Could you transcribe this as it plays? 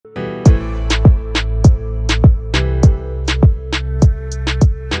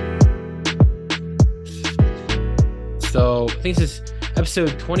think this is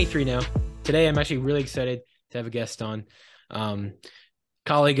episode 23 now. Today, I'm actually really excited to have a guest on, um,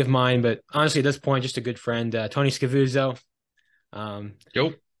 colleague of mine, but honestly, at this point, just a good friend, Tony Scavuzzo, um,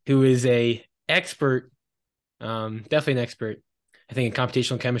 Yo. who is a expert, definitely an expert, I think, in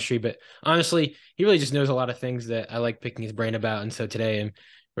computational chemistry. But honestly, he really just knows a lot of things that I like picking his brain about. And so today, I'm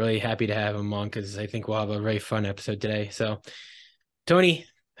really happy to have him on because I think we'll have a very fun episode today. So, Tony,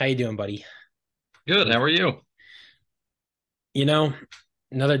 how you doing, buddy? Good. How are you? You know,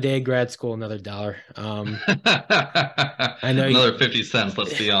 another day of grad school, another dollar. I know you Another 50 cents,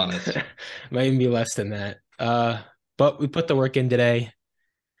 let's be honest. might even be less than that. But we put the work in today.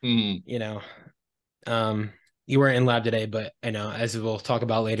 Hmm. You know, um, you weren't in lab today, but I know, as we'll talk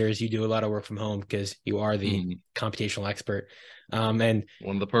about later, is you do a lot of work from home because you are the Hmm. computational expert. And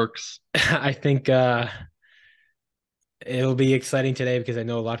One of the perks. I think it'll be exciting today because I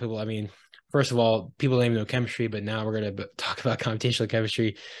know a lot of people. I mean, first of all, people don't even know chemistry, but now we're going to talk about computational chemistry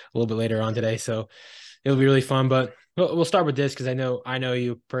a little bit later on today. So it'll be really fun. But we'll start with this because I know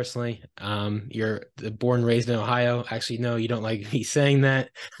you personally. You're born and raised in Ohio. Actually, no, you don't like me saying that.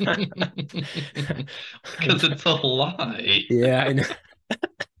 Because it's a lie. Yeah, I know.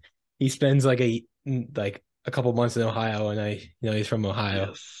 He spends like a couple months in Ohio, and I know he's from Ohio.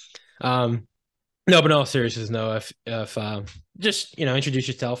 Yes. Um, no, but in all seriousness, no. If just introduce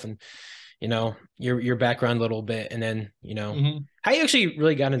yourself and your background a little bit, and then Hmm. how you actually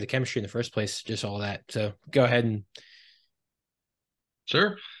really got into chemistry in the first place, just all that. So go ahead and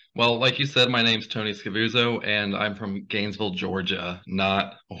Sure. Well, like you said, my name's Tony Scavuzzo, and I'm from Gainesville, Georgia,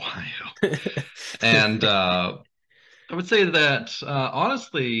 not Ohio. And I would say that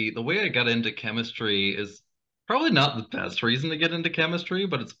honestly, the way I got into chemistry is probably not the best reason to get into chemistry,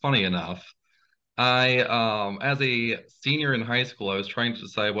 but it's funny enough. As a senior in high school, I was trying to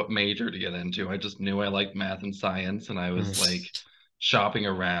decide what major to get into. I just knew I liked math and science, and I was like shopping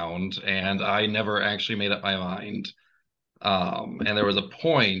around, and I never actually made up my mind. And there was a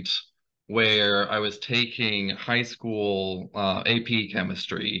point where I was taking high school AP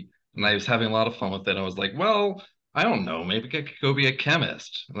chemistry, and I was having a lot of fun with it. I was like, well, I don't know, maybe I could go be a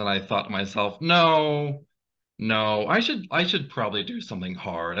chemist. And then I thought to myself, no. No, I should probably do something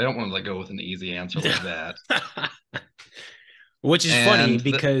hard. I don't want to like go with an easy answer like that. which is funny And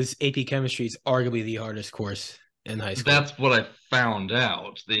th because AP chemistry is arguably the hardest course in high school. that's what I found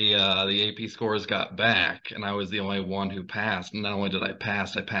out. The AP scores got back, and I was the only one who passed. And not only did I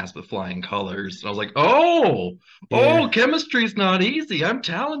passed with flying colors. And I was like, oh, Yeah, chemistry's not easy. I'm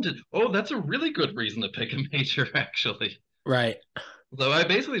talented. Oh, that's a really good reason to pick a major, actually. right. So I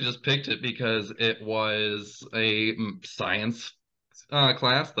basically just picked it because it was a science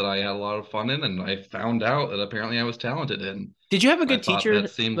class that I had a lot of fun in, and I found out that apparently I was talented in. Did you have a I good thought teacher? that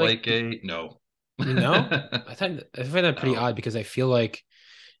seemed Like, like a no. I find that pretty No. odd because I feel like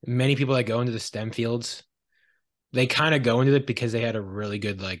many people that go into the STEM fields, they kind of go into it because they had a really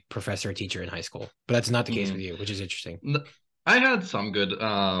good like professor or teacher in high school. But that's not the case with Mm. you, which is interesting. I had some good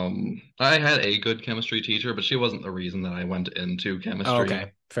I had a good chemistry teacher, but she wasn't the reason that I went into Oh, chemistry.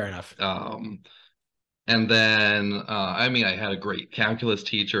 okay, fair enough. Um and then I mean I had a great calculus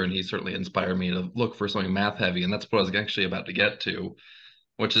teacher and he certainly inspired me to look for something math heavy, and that's what I was actually about to get to,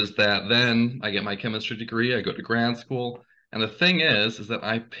 which is that then I get my chemistry degree, I go to grad school, and the thing is that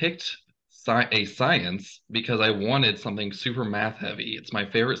I picked a science because I wanted something super math heavy. It's my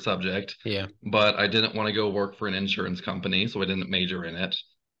favorite subject, Yeah, but I didn't want to go work for an insurance company, so I didn't major in it.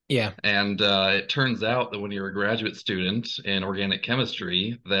 yeah, And it turns out that when you're a graduate student in organic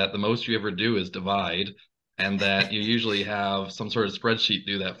chemistry, that the most you ever do is divide, and that you usually have some sort of spreadsheet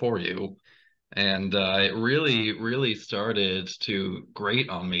do that for you. And it really, really started to grate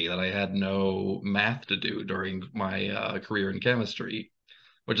on me that I had no math to do during my career in chemistry,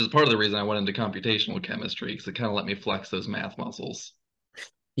 which is part of the reason I went into computational chemistry because it kind of let me flex those math muscles.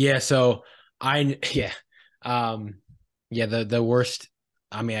 yeah. So yeah, um, yeah. The worst.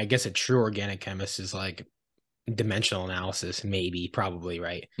 I mean, I guess a true organic chemist is like dimensional analysis, maybe, probably,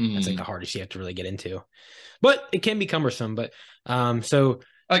 right? That's like the Hmm. hardest you have to really get into, but it can be cumbersome. But so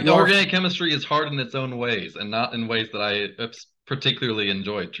Like you are, organic chemistry is hard in its own ways, and not in ways that I particularly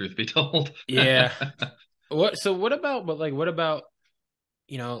enjoyed, truth be told. yeah. What? So what about? But like, what about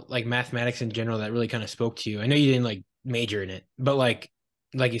like mathematics in general that really kind of spoke to you? I know you didn't like major in it, but like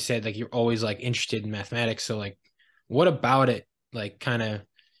you said, like you're always like interested in mathematics. So like, what about it like kind of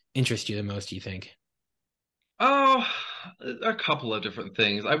interests you the most? Do you think? Oh, a couple of different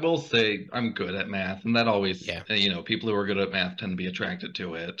things. I will say I'm good at math, and that always, Yeah, people who are good at math tend to be attracted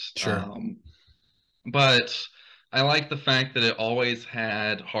to it. sure. But I like the fact that it always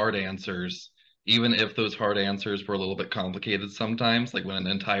had hard answers, even if those hard answers were a little bit complicated sometimes, like when an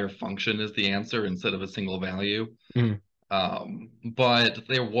entire function is the answer instead of a single value. Mhm. But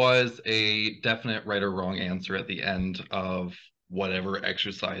there was a definite right or wrong answer at the end of whatever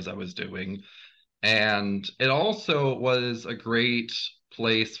exercise I was doing. And it also was a great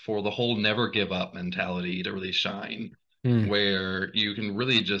place for the whole never give up mentality to really shine, Mhm. where you can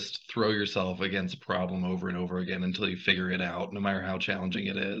really just throw yourself against a problem over and over again until you figure it out, no matter how challenging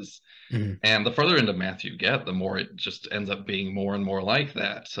it is. Mhm. And the further into math you get, the more it just ends up being more and more like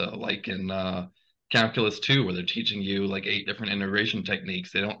that. So, like in Calculus 2, where they're teaching you like 8 different integration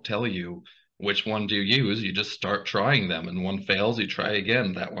techniques, they don't tell you which one do you use. You just start trying them, and one fails, you try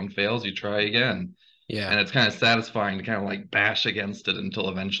again. That one fails, you try again. Yeah. And it's kind of satisfying to kind of like bash against it until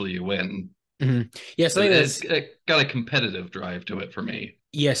eventually you win. Mhm. Yeah, something It, that's it got a competitive drive to it for me.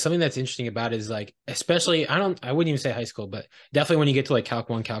 yeah, something that's interesting about it is like, especially I wouldn't even say high school, but definitely when you get to like Calc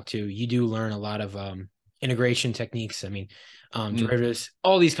 1, Calc 2, you do learn a lot of integration techniques. I mean, Mm, derivatives,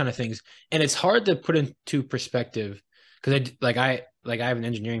 all these kind of things. And it's hard to put into perspective because I have an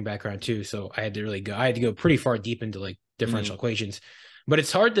engineering background too, so I had to go pretty far deep into like differential mm. equations. But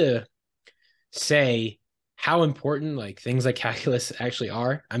it's hard to say how important like things like calculus actually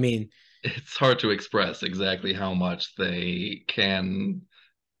are. I mean, It's hard to express exactly how much they can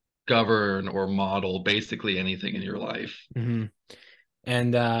govern or model basically anything in your life. mhm.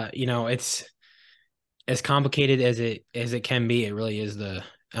 And it's as complicated as it can be. It really is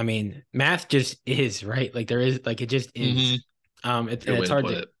I mean, math just is, right? Like there is like it just is. Hmm. And Good way it's to hard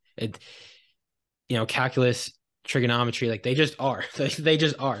put to it. it calculus, trigonometry, like they just are. They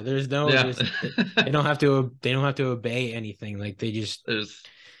just are. Yeah. They don't have to obey anything. Like they just there's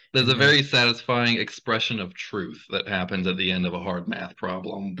there's a and very satisfying expression of truth that happens at the end of a hard math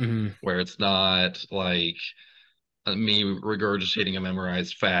problem mhm. where it's not like me regurgitating a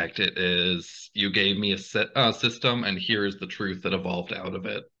memorized fact. It is you gave me a system, and here's the truth that evolved out of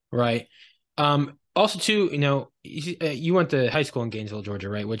it. Right. Also too, you went to high school in Gainesville, Georgia,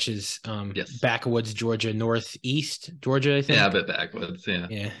 right? Which is Yes. backwoods Georgia, northeast Georgia, I Yeah, a think. bit backwards. Yeah.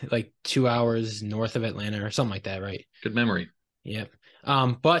 Yeah, like 2 hours north of Atlanta or something like that, right? Good memory. Yep.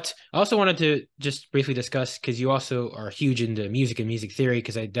 But I also wanted to just briefly discuss because you also are huge into music and music theory,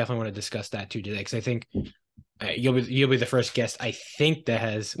 because I definitely want to discuss that too today. Because I think you'll be the first guest I think that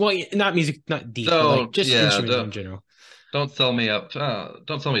has, well, not music, not deep, but like Don't just yeah, instruments in general. don't sell me up.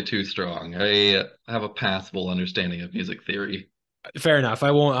 Don't sell me too strong. I have a passable understanding of music theory. Fair enough.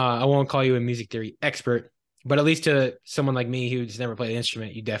 I won't call you a music theory expert, but at least to someone like me who's never played an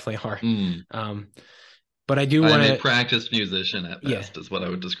instrument, you definitely are. Mm. Um, but I do I want am a to, practiced musician at yeah, best, is what I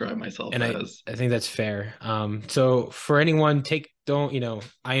would describe myself and as. I think that's fair. So for anyone, take don't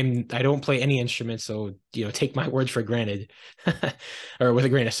I don't play any instruments, so take my words for granted, or with a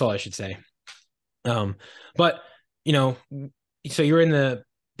grain of salt, I should say. Um, but you know, so you're in the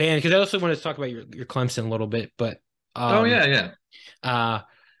band because I also wanted to talk about your Clemson a little bit, but Oh um, yeah, yeah, uh,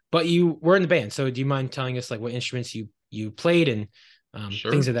 but you were in the band, so do you mind telling us like what instruments you played and things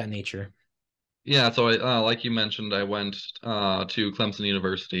sure. of that nature? Yeah, so like you mentioned, I went to Clemson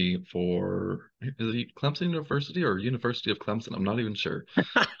University for is it Clemson University or University of Clemson? I'm not even sure.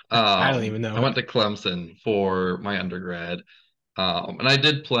 I don't even I know. went to Clemson for my undergrad. And I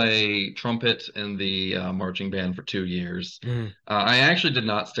did play trumpet in the marching band for 2 years. Mm, I actually did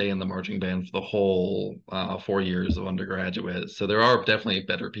not stay in the marching band for the whole 4 years of undergraduate. So there are definitely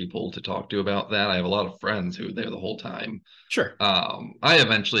better people to talk to about that. I have a lot of friends who were there the whole time. sure. I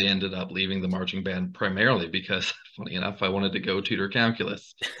eventually ended up leaving the marching band primarily because, funny enough, I wanted to go tutor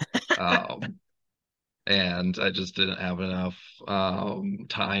calculus. Um, and I just didn't have enough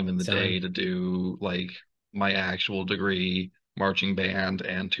time in the Time. day to do like my actual degree, marching band,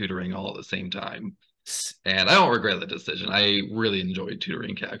 and tutoring all at the same time. And I don't regret the decision. I really enjoyed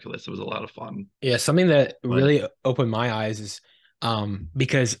tutoring calculus. It was a lot of fun. Yeah, something that But really opened my eyes is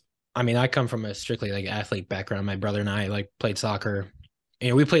because I mean I come from a strictly like athlete background. My brother and I like played soccer.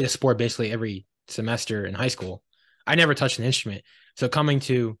 We played a sport basically every semester in high school. I never touched an instrument. So coming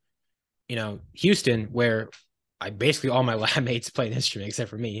to, Houston, where I basically all my lab mates play an instrument except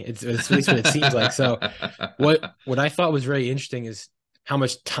for me. It's at least what it seems like. So what I thought was really interesting is how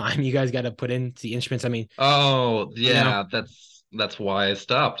much time you guys got to put into the instruments. I mean, oh, you know, yeah, that's why I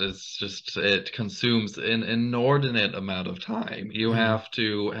stopped. It's just it consumes an inordinate amount of time. You mhm, have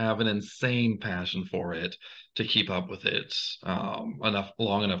to have an insane passion for it to keep up with it enough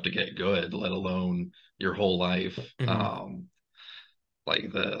long enough to get good, let alone your whole life. mhm.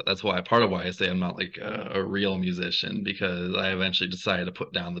 Like that's why part of why I say I'm not like a real musician because I eventually decided to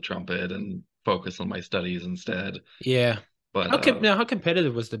put down the trumpet and focus on my studies instead. Yeah. But How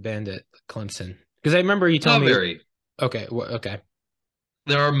competitive was the band at Clemson? Because I remember you telling not me. very. Okay, okay.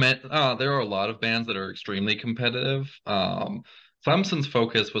 There are a lot of bands that are extremely competitive. Clemson's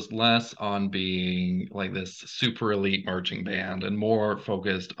focus was less on being like this super elite marching band and more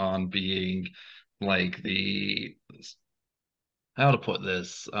focused on being like the how to put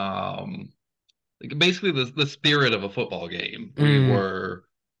this like basically the spirit of a football game. We Mm, were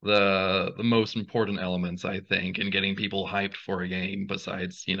the most important elements, I think, in getting people hyped for a game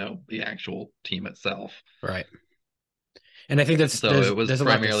besides, the actual team itself. right. And I think So it was there's a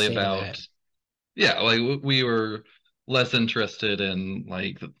lot to primarily say to that. about, yeah, like we were less interested in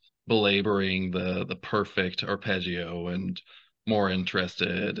like belaboring the perfect arpeggio and more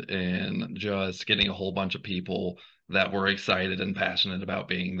interested in just getting a whole bunch of people that were excited and passionate about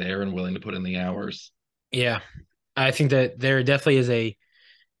being there and willing to put in the hours. Yeah, I think that there definitely is a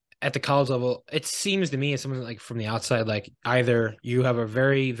at the college level. It seems to me as someone like from the outside, like either you have a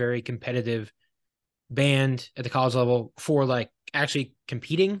very very competitive band at the college level for like actually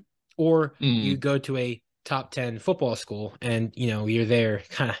competing, or you Mm. go to a top 10 football school and you're there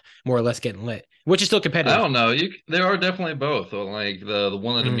kind of more or less getting lit, which is still I competitive. don't know. There are definitely both. Like the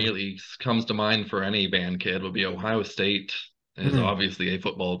one that Mm, immediately comes to mind for any band kid would be Ohio State is mm. obviously a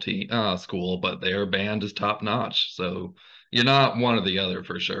football team school, but their band is top notch. So you're not one or the other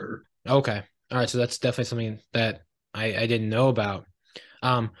for sure. Okay. All right. So that's definitely something that I didn't know about.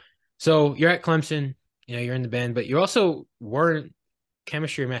 Um, so you're at Clemson, you're in the band, but you also weren't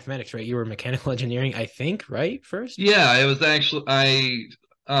chemistry or mathematics, right? You were mechanical engineering, I think, right? First? Yeah, it was actually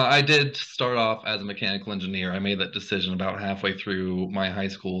I did start off as a mechanical engineer. I made that decision about halfway through my high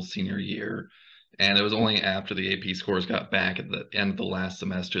school senior year, and it was only after the AP scores got back at the end of the last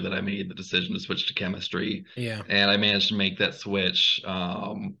semester that I made the decision to switch to chemistry. Yeah. And I managed to make that switch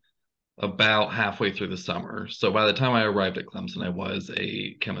about halfway through the summer. So by the time I arrived at Clemson, I was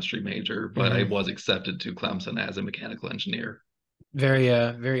a chemistry major, but I Hmm. was accepted to Clemson as a mechanical engineer. Very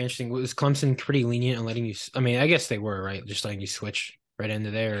interesting. Was Clemson pretty lenient on letting you? I mean, I guess they were, right? Just letting you switch right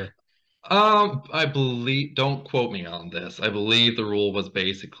into there. I believe, don't quote me on this. I believe the rule was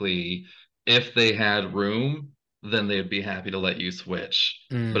basically if they had room, then they'd be happy to let you switch.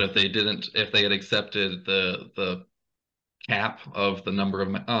 But Mm, if they didn't, if they had accepted the cap of the number of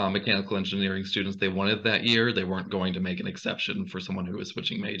mechanical engineering students they wanted that year, they weren't going to make an exception for someone who was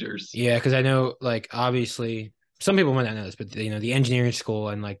switching majors. yeah, because I know, like, obviously, some people might not know this, but the engineering school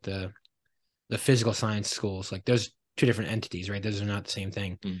and like the physical science schools, like, there's two different entities, right? Those are not the same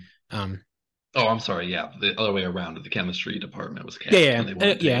thing. Hmm. Um, Oh, I'm sorry. Yeah, the other way around. The chemistry department was yeah, capped yeah, when they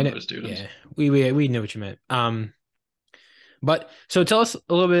wanted to take another student. yeah. We know what you meant. But so tell us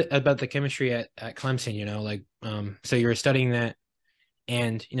a little bit about the chemistry at Clemson. So you were studying that,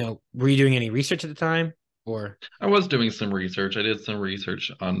 and were you doing any research at the time, or? I was doing some research. I did some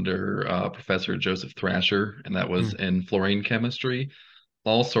research under Professor Joseph Thrasher, and that was Mm, in fluorine chemistry.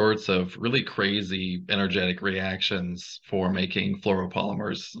 All sorts of really crazy energetic reactions for making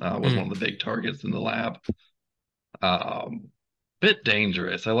fluoropolymers was one mm, of the big targets in the lab. Bit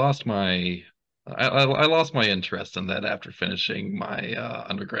dangerous. I lost my interest in that after finishing my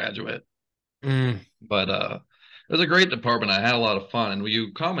undergraduate. mm, But it was a great department. I had a lot of fun, and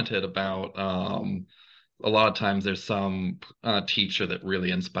you commented about a lot of times there's some teacher that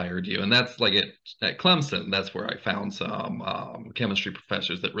really inspired you, and that's like at Clemson. That's where I found some chemistry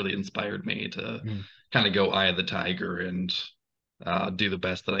professors that really inspired me to mm. kind of go eye of the tiger and do the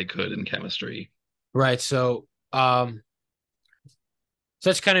best that I could in chemistry. Right. So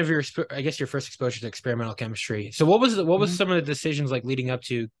that's kind of I guess, your first exposure to experimental chemistry. So what was Mhm. some of the decisions like leading up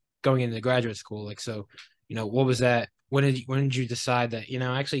to going into graduate school? Like, so, what was that? When did you decide that,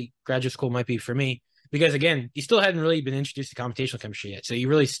 actually graduate school might be for me? Because again, you still hadn't really been introduced to computational chemistry yet. So you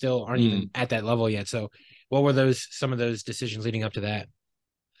really still aren't even Mm. at that level yet. So what were some of those decisions leading up to that?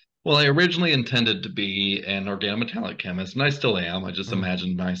 Well, I originally intended to be an organometallic chemist, and I still am. I just Mm,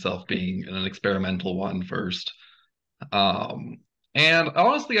 imagined myself being an experimental one first. Um, and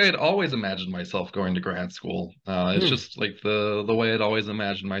honestly, I had always imagined myself going to grad school. It's mm, just like the way I'd always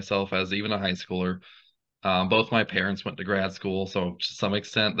imagined myself as even a high schooler. Both my parents went to grad school, so to some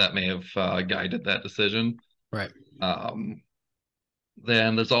extent that may have guided that decision. right. Um,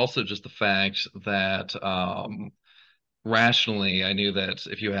 then there's also just the fact that rationally, I knew that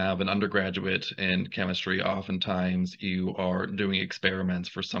if you have an undergraduate in chemistry, oftentimes you are doing experiments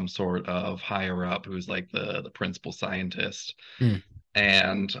for some sort of higher up who's like the principal scientist. Mm,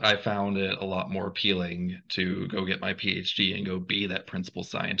 And I found it a lot more appealing to go get my PhD and go be that principal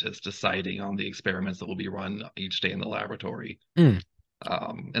scientist deciding on the experiments that will be run each day in the laboratory. mm,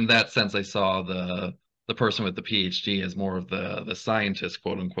 In that sense, I saw the the person with the PhD as more of the scientist,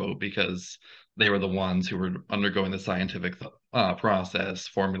 quote unquote, because they were the ones who were undergoing the scientific process,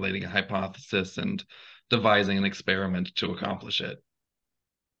 formulating a hypothesis and devising an experiment to accomplish it.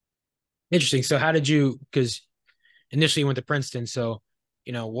 Interesting. So how did you, because initially you went to Princeton, so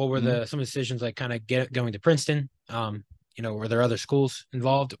what were Mhm. the some decisions like kind of get going to Princeton? Were there other schools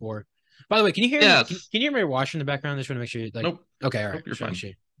involved? Or by the way, can you hear me? Can Yes. you hear me washing in the background? I just want to make sure like Nope. okay, all right, Nope, you're just want to fine.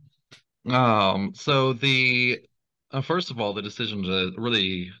 make sure. So the first of all, the decision to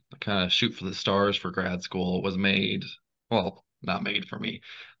really kind of shoot for the stars for grad school was made, well, not made for me.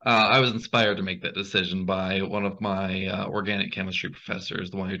 I was inspired to make that decision by one of my organic chemistry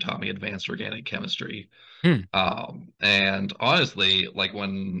professors, the one who taught me advanced organic chemistry. Hmm, And honestly, like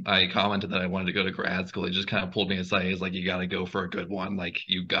when I commented that I wanted to go to grad school, it just kind of pulled me aside. He's like, you got to go for a good one. Like,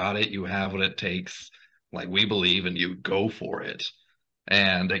 you got it. You have what it takes. Like, we believe in you. Go for it.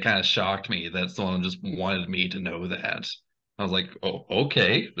 And it kind of shocked me that someone just wanted me to know that. I was like, oh,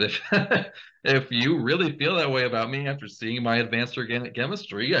 okay. If you really feel that way about me after seeing my advanced organic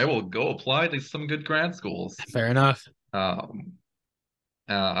chemistry, I will go apply to some good grad schools. fair enough. Um,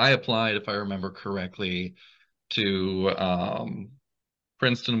 I applied, if I remember correctly, to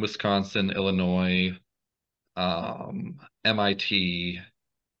Princeton, Wisconsin, Illinois, MIT,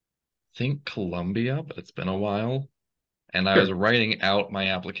 think Columbia, but it's been a while. And I was Sure. writing out my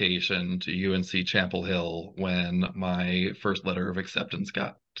application to UNC Chapel Hill when my first letter of acceptance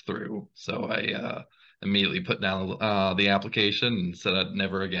got through. So I immediately put down the application and said I'd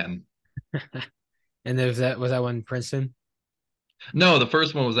never again. And there was that one Princeton, No, the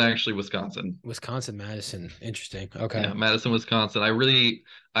first one was actually Wisconsin. Wisconsin, Madison. Interesting. Okay. Yeah, Madison, Wisconsin.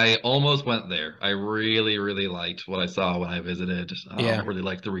 I almost went there. I really, really liked what I saw when I visited. Yeah. Really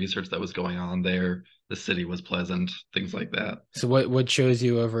liked the research that was going on there. The city was pleasant, things like that. So what chose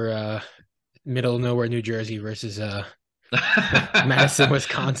you over middle of nowhere New Jersey versus Madison,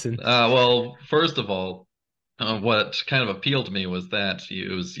 Wisconsin? Well, first of all, what kind of appealed to me was that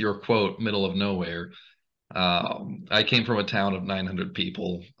you was your quote, middle of nowhere. I came from a town of 900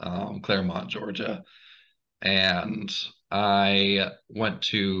 people, Claremont, Georgia, and I went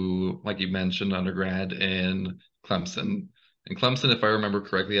to, like you mentioned, undergrad in Clemson. And Clemson, if I remember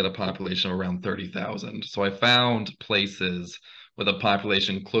correctly, had a population of around 30,000. So I found places with a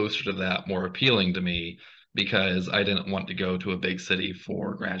population closer to that more appealing to me because I didn't want to go to a big city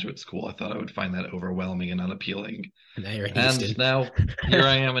for graduate school. I thought I would find that overwhelming and unappealing. And now you're in And Houston. now here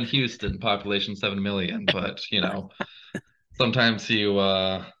I am in Houston, population 7 million. But, sometimes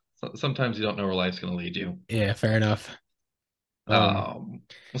sometimes you don't know where life's going to lead you. Yeah, fair enough. Um, Um,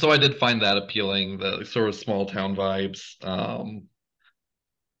 so I did find that appealing, the sort of small town vibes.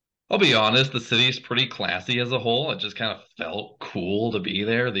 I'll be honest, the city's pretty classy as a whole. It just kind of felt cool to be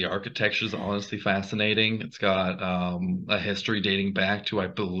there. The architecture is honestly fascinating. It's got a history dating back to, I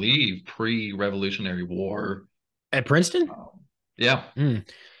believe, pre-Revolutionary War. at Princeton? Yeah. Mm.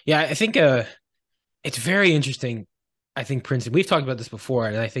 Yeah, I think it's very interesting. I think Princeton, we've talked about this before,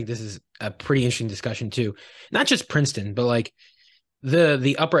 and I think this is a pretty interesting discussion too. Not just Princeton, but like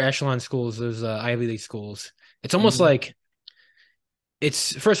the upper echelon schools, those Ivy League schools. It's almost Mhm. like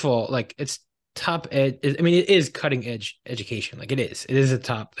it's first of all like it's top ed. I mean, it is cutting edge education. Like it is. It is a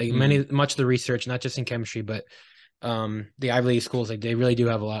top. Like Mhm. much of the research, not just in chemistry, but the Ivy League schools, like they really do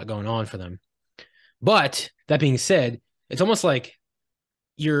have a lot going on for them. But that being said, it's almost like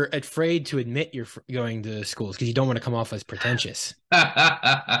you're afraid to admit you're going to schools because you don't want to come off as pretentious,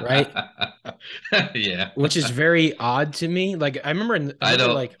 right? Yeah. Which is very odd to me. Like I I remember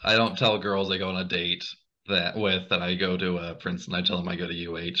don't like I don't tell girls I go on a date that I go to Princeton. I tell them I go to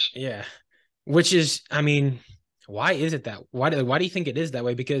UH. yeah, which is I mean, why is it that? Why do you think it is that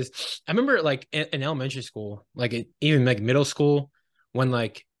way? Because I remember like in elementary school, like even like middle school, when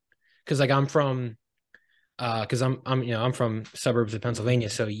like because like I'm from because I'm from suburbs of Pennsylvania,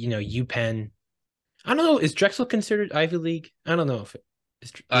 so UPenn. I don't know. Is Drexel considered Ivy League? I don't know if it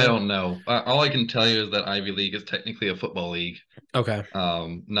is. I don't know. All I can tell you is that Ivy League is technically a football league, Okay.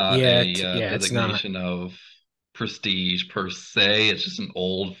 not Yeah, a it's not. designation of prestige per se. It's just an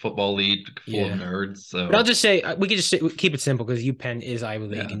old football league full of Yeah. nerds. But I'll So just say we could just keep it simple because UPenn is Ivy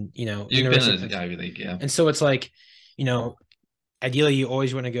League yeah, and UPenn University of is Pennsylvania. Ivy League. Yeah. And so it's like, you know, ideally you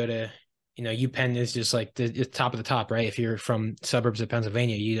always want to go to, UPenn is just like the top of the top, right? If you're from suburbs of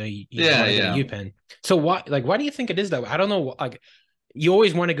Pennsylvania, you Yeah, want to go to yeah. UPenn. So why do you think it is that way? I don't know. Like you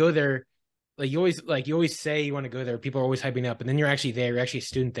always want to go there. You always say you want to go there. People are always hyping up, and then you're actually there. You're actually a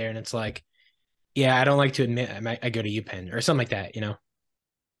student there, and it's like, yeah, I don't like to admit I go to UPenn or something like that.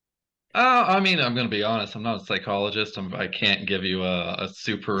 I mean, I'm going to be honest. I'm not a psychologist. I can't give you a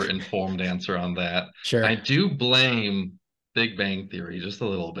super informed answer on that. Sure. I do blame Big Bang Theory just a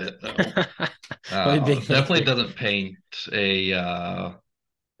little bit, though. What did Big Bang Definitely Theory? a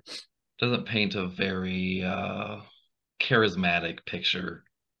doesn't paint a very charismatic picture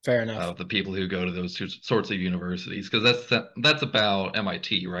Fair enough. of the people who go to those sorts of universities because that's about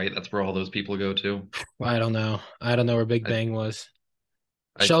MIT, right? That's where all those people go to. I don't know. I don't know where Big I Bang was.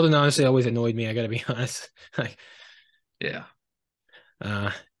 I Sheldon honestly always annoyed me. I gotta be honest. Like, yeah.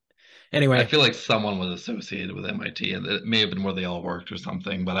 uh, I anyway, feel like someone was associated with MIT, and it may have been where they all worked or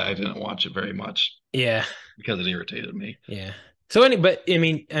something, but I didn't watch it very much yeah, because it irritated me. yeah. So but I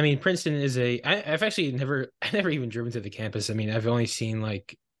mean, Princeton is I've actually I never even driven to the campus. I mean, I've only seen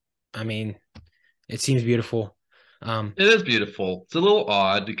like, I mean, it seems beautiful. Um, It is beautiful. It's a little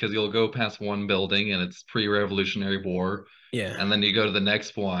odd because you'll go past one building and it's pre-Revolutionary War, yeah. and then you go to the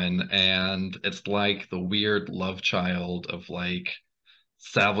next one and it's like the weird love child of like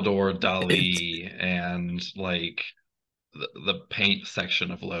Salvador It's Dali and like the paint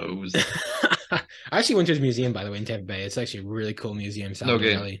section of Lowe's. I actually went to his museum, by the way, in Tampa Bay. It's actually a really cool museum, Salvador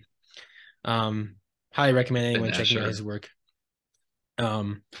Okay, Dali. Highly recommend anyone yeah, checking out sure. his work.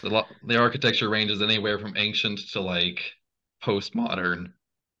 Um, The architecture ranges anywhere from ancient to like postmodern.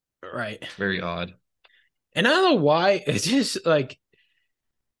 right. Very odd. And I don't know why. It's just like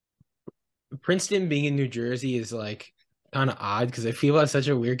Princeton being in New Jersey is like kind of odd because I feel has such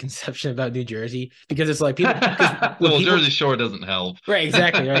a weird conception about New Jersey because it's like people because when Well, people Jersey Shore doesn't help. right,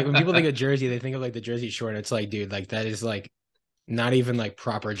 exactly, right. When people think of Jersey, they think of like the Jersey Shore, and it's like, dude, like that is like not even like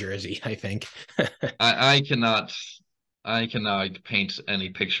proper Jersey, I think. I cannot paint any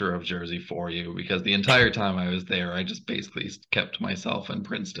picture of Jersey for you because the entire time I was there, I just basically kept myself in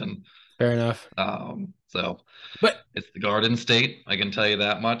Princeton. Fair enough. So But it's the Garden State, I can tell you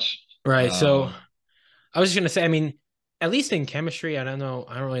that much. right, so Uh, I was just gonna say, I mean, at least in chemistry, I don't know,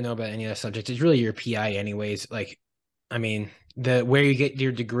 I don't really know about any other subjects. It's really your PI anyways. Like, I mean, the where you get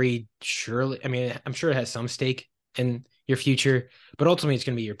your degree, surely, I mean, I'm sure it has some stake in your future, but ultimately it's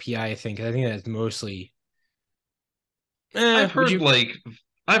gonna be your PI, I think. I think that's mostly I've would heard you like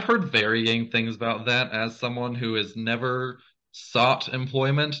I've heard varying things about that as someone who has never sought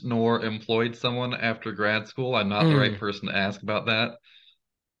employment nor employed someone after grad school. I'm not the right mm, person to ask about that,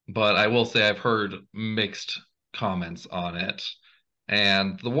 but I will say I've heard mixed comments on it.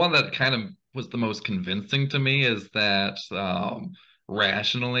 And the one that kind of was the most convincing to me is that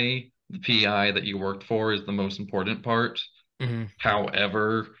rationally, the PI that you worked for is the most important part. mm,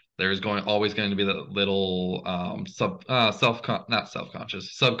 However, there's going always going to be that little not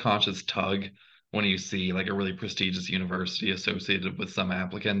self-conscious subconscious tug when you see like a really prestigious university associated with some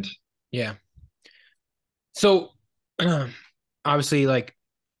applicant. yeah. So obviously like,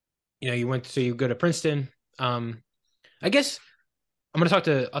 you go to Princeton. Um I guess I'll talk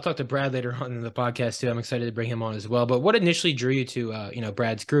to Brad later on in the podcast too. I'm excited to bring him on as well. But what initially drew you to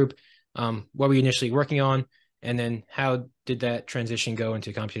Brad's group? What were you initially working on? And then how did that transition go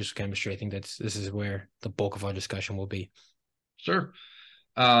into computational chemistry? I think this is where the bulk of our discussion will be. Sure.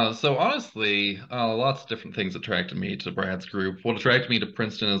 So honestly, lots of different things attracted me to Brad's group. What attracted me to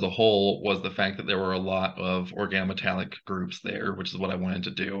Princeton as a whole was the fact that there were a lot of organometallic groups there, which is what I wanted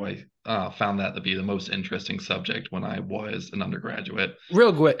to do. I found that to be the most interesting subject when I was an undergraduate.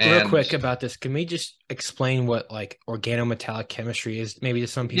 Real And quick about this. Can we just explain what like organometallic chemistry is, maybe to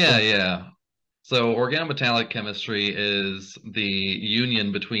some yeah, people? yeah. So organometallic chemistry is the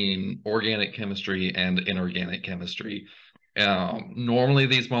union between organic chemistry and inorganic chemistry. Normally,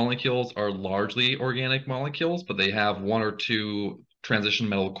 these molecules are largely organic molecules, but they have one or two transition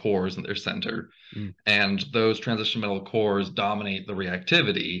metal cores in their center. Mm, And those transition metal cores dominate the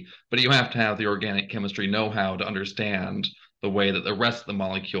reactivity, but you have to have the organic chemistry know-how to understand the way that the rest of the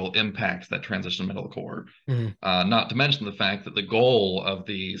molecule impacts that transition metal core. mm, Not to mention the fact that the goal of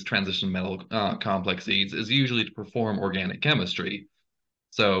these transition metal complexes is usually to perform organic chemistry.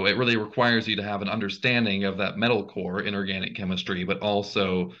 So it really requires you to have an understanding of that metal core in organic chemistry, but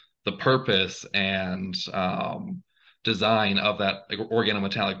also the purpose and design of that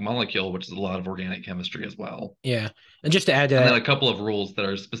organometallic molecule, which is a lot of organic chemistry as well. yeah. And just to add to And then a that, couple of rules that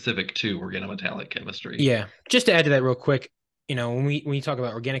are specific to organometallic chemistry. yeah, just to add to that real quick, when we talk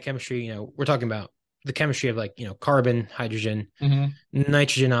about organic chemistry, we're talking about the chemistry of like, carbon, hydrogen, Mhm.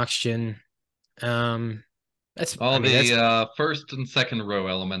 nitrogen, oxygen. Um, I All mean, the that's first and second row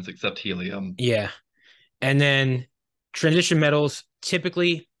elements except helium. yeah. And then transition metals,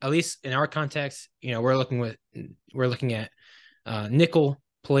 typically, at least in our context, we're looking at nickel,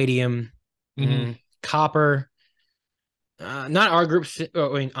 palladium, Mhm. copper, Not our group. I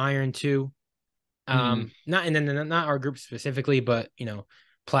mean, iron too. Hmm. Not and then not our group specifically, but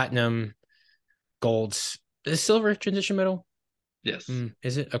platinum, golds. Is silver transition metal? Yes.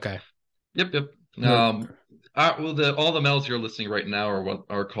 Is it okay? Yep, yep. What? Well, all the metals you're listing right now are what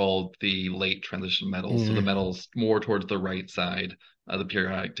are called the late transition metals. So the Mm, metals more towards the right side of the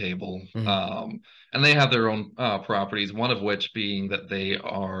periodic table. mm, And they have their own properties, one of which being that they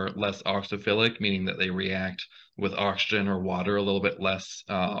are less oxophilic, meaning that they react with oxygen or water a little bit less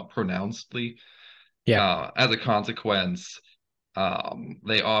pronouncedly. yeah. As a consequence,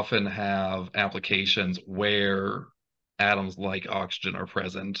 they often have applications where atoms like oxygen are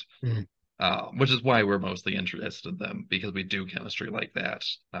present, Mm, which is why we're mostly interested in them because we do chemistry like that.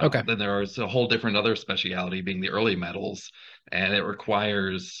 okay. Then there is a whole different other speciality being the early metals, and it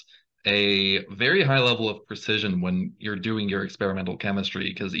requires a very high level of precision when you're doing your experimental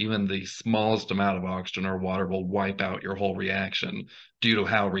chemistry because even the smallest amount of oxygen or water will wipe out your whole reaction due to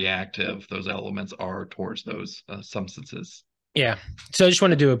how reactive those elements are towards those substances. Yeah. So I just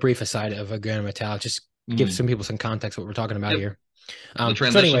want to do a brief aside of organometallic, just give some Mhm. people some context what we're talking about Yep. here. The So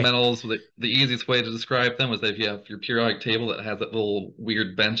transition anyway, metals, the easiest way to describe them is that if you have your periodic table that has that little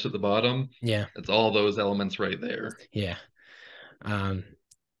weird bench at the bottom, yeah, it's all those elements right there. yeah. Um,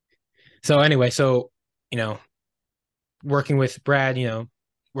 so anyway, you know, working with Brad,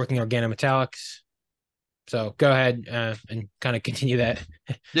 working organometallics. So go ahead and kind of continue that.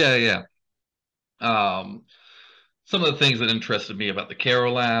 Yeah, yeah. Um, some of the things that interested me about the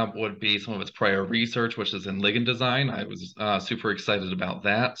Caro Lab would be some of its prior research, which is in ligand design. I was super excited about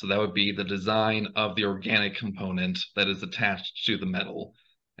that. So that would be the design of the organic component that is attached to the metal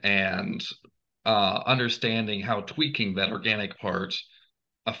and understanding how tweaking that organic part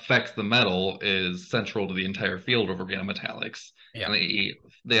affects the metal is central to the entire field of organometallics. Yeah. And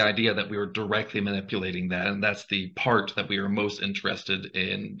the idea that we were directly manipulating that, and that's the part that we were most interested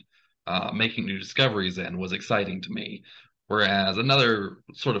in making new discoveries in, was exciting to me. Whereas another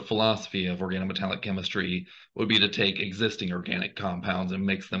sort of philosophy of organometallic chemistry would be to take existing organic compounds and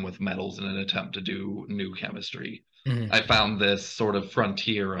mix them with metals in an attempt to do new chemistry. Mhm. I found this sort of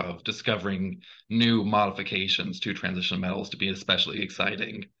frontier of discovering new modifications to transition metals to be especially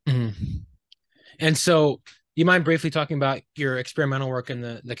exciting. Mhm. And so, you mind briefly talking about your experimental work in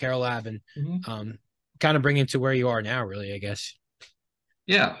the Carroll Lab and Mhm. um, kind of bring it to where you are now, really, I guess.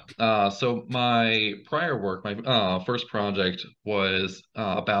 Yeah. So my prior work, my first project was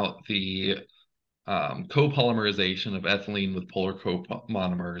about the copolymerization of ethylene with polar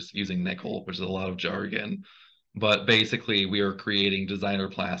comonomers using nickel, which is a lot of jargon. But basically, we are creating designer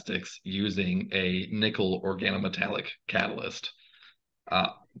plastics using a nickel organometallic catalyst. Uh,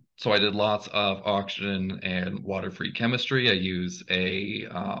 so I did lots of oxygen and water-free chemistry. I use a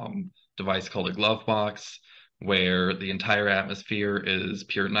device called a glove box where the entire atmosphere is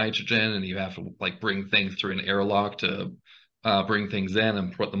pure nitrogen and you have to like bring things through an airlock to bring things in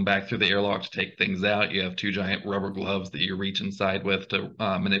and put them back through the airlock to take things out. You have two giant rubber gloves that you reach inside with to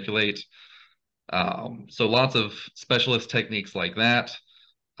manipulate. So lots of specialist techniques like that,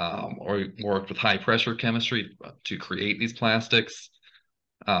 or worked with high pressure chemistry to create these plastics.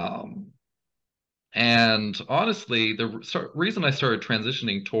 Um, and honestly, the reason I started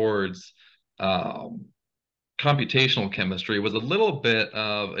transitioning towards um, computational chemistry was a little bit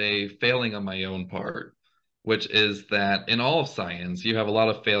of a failing on my own part, which is that in all of science, you have a lot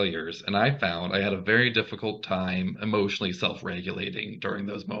of failures. And I found I had a very difficult time emotionally self-regulating during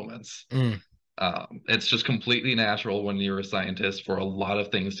those moments. Mm, It's just completely natural when you're a scientist for a lot of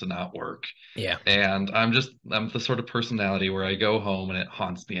things to not work. yeah. And I'm the sort of personality where I go home and it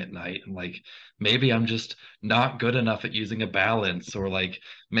haunts me at night. And like maybe I'm just not good enough at using a balance, or like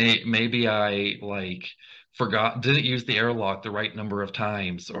maybe I like didn't use the airlock the right number of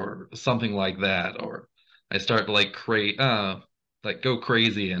times or something like that. Or I start to like go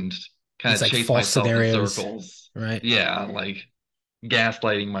crazy and kind It's of like chase false myself in scenarios, circles. right? Yeah, like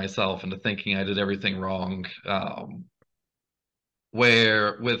gaslighting myself into thinking I did everything wrong.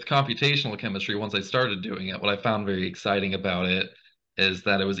 Where with computational chemistry, once I started doing it, what I found very exciting about it is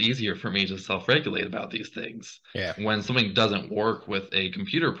that it was easier for me to self-regulate about these things. Yeah. When something doesn't work with a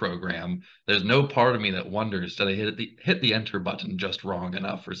computer program, there's no part of me that wonders, did I hit the enter button just wrong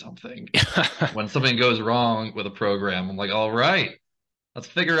enough or something? When something goes wrong with a program, I'm like, all right, let's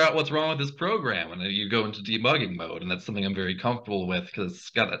figure out what's wrong with this program. And then you go into debugging mode, and that's something I'm very comfortable with because it's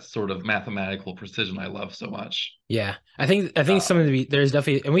got that sort of mathematical precision I love so much. Yeah. I think Uh, some of there's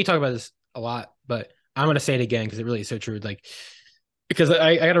definitely, and we talk about this a lot, but I'm gonna say it again because it really is so true. Like, because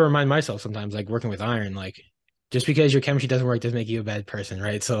I got to remind myself sometimes, like working with iron, like just because your chemistry doesn't work doesn't make you a bad person,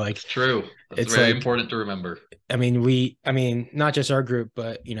 right? So like That's true. That's it's very like important to remember. I mean, not just our group,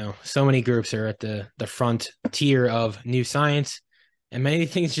 but so many groups are at the front tier of new science, and many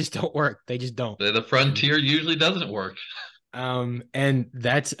things just don't work. They just don't. The And frontier usually doesn't work. and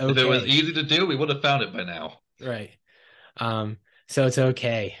that's If it was okay, easy to do, we would have found it by now. right? Um, so it's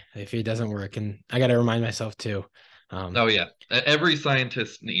okay if it doesn't work, and I got to remind myself too. Um, Oh yeah, every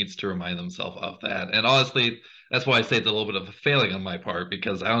scientist needs to remind themselves of that. And honestly, that's why I say it's a little bit of a failing on my part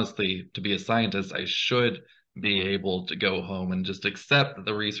because honestly, to be a scientist, I should be able to go home and just accept that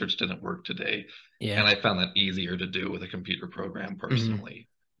the research didn't work today. yeah. And I found that easier to do with a computer program Mhm. personally.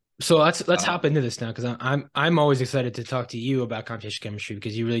 So let's hop Um, into this now because I'm always excited to talk to you about computational chemistry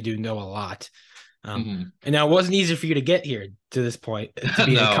because you really do know a lot. mhm. And now it wasn't easy for you to get here to this point to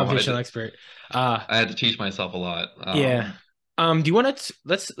be a No, computational expert. Uh, I had to teach myself a lot. yeah. Do you want to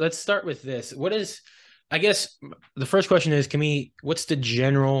let's start with this. What is, I guess the first question is, what's the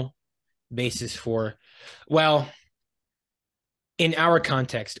general basis for, well, in our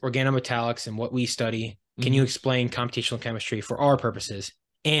context, organometallics and what we study, can you Mhm. explain computational chemistry for our purposes?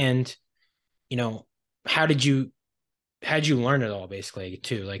 And, you know, how did you how'd you learn it all basically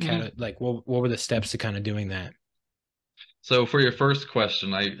too? Like how to Mhm. like what were the steps to kind of doing that? So for your first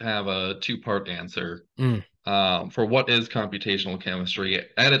question, I have a two-part answer. Mm, For what is computational chemistry?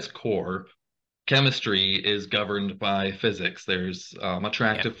 At its core, chemistry is governed by physics. There's yeah.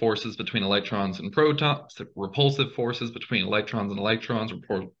 attractive forces between electrons and protons, repulsive forces between electrons and electrons,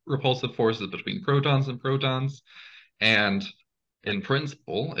 repulsive forces between protons and protons. And in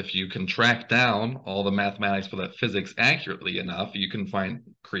principle, if you can track down all the mathematics for that physics accurately enough, you can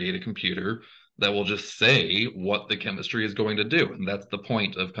create a computer that will just say what the chemistry is going to do. And that's the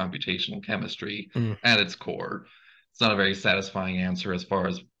point of computational chemistry Mm, at its core. It's not a very satisfying answer as far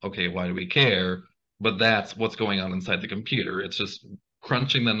as, okay, why do we care? But that's what's going on inside the computer. It's just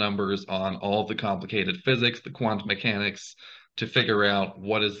crunching the numbers on all the complicated physics, the quantum mechanics, to figure out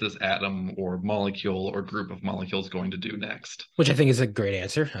what is this atom or molecule or group of molecules going to do next. which I think is a great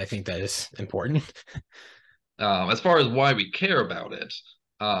answer. I think that is important. As far as why we care about it,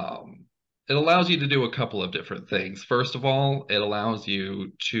 um, it allows you to do a couple of different things. First of all, it allows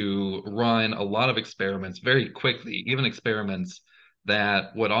you to run a lot of experiments very quickly, even experiments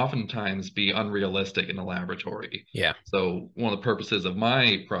that would oftentimes be unrealistic in a laboratory. Yeah. So, one of the purposes of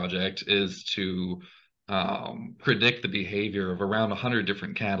my project is to predict the behavior of around 100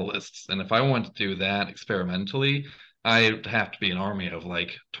 different catalysts. And if I want to do that experimentally, I'd have to be an army of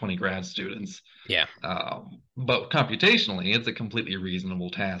like 20 grad students. Yeah. But computationally, it's a completely reasonable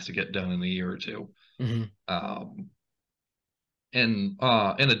task to get done in a year or two. Hmm. Um, and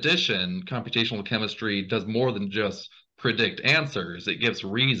in addition, computational chemistry does more than just predict answers. It gives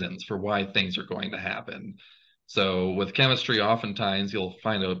reasons for why things are going to happen. So with chemistry, oftentimes you'll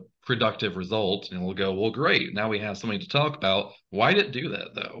find a productive result and we'll go, well, great. Now we have something to talk about. Why did it do that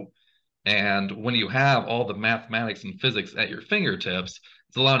though? And when you have all the mathematics and physics at your fingertips,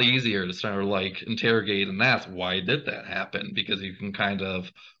 it's a lot easier to sort of like interrogate and ask, why did that happen? Because you can kind of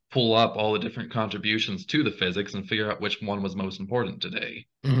pull up all the different contributions to the physics and figure out which one was most important today.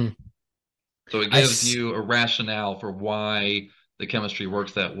 Hmm. So it I gives s- you a rationale for why the chemistry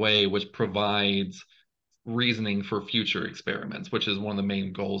works that way, which provides reasoning for future experiments, which is one of the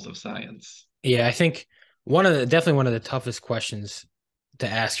main goals of science. yeah, I think definitely one of the toughest questions to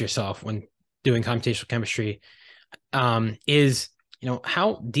ask yourself when doing computational chemistry is,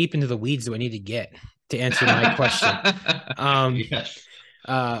 how deep into the weeds do I need to get to answer my question? Um, Yes.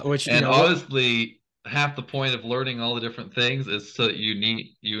 which, And honestly, half the point of learning all the different things is so that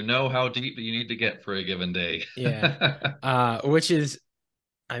you know how deep you need to get for a given day. yeah, which is,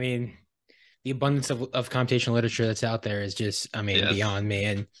 I mean, the abundance of computational literature that's out there is just, I mean, Yes. beyond me.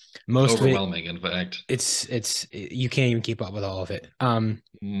 And It's most of it, overwhelming, in fact. you can't even keep up with all of it.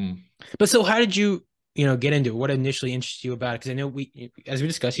 Mm. But so how did you, get into it? What initially interested you about it? Because I know as we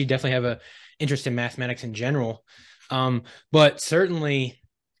discussed, you definitely have a interest in mathematics in general. But certainly,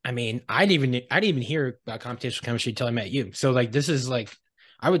 I mean, I didn't even hear about computational chemistry until I met you. So like, this is like,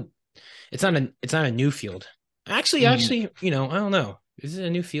 I would, it's not a new field. Mm. Actually, I don't know. Is it a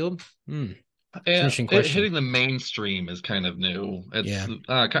new field? It's an Yeah, interesting question. hitting the mainstream is kind of new. Yeah.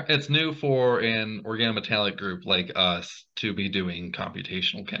 It's new for an organometallic group like us to be doing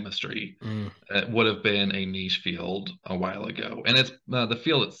computational chemistry. Mm, It would have been a niche field a while ago, and it's the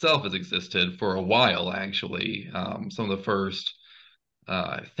field itself has existed for a while actually. Some of the first,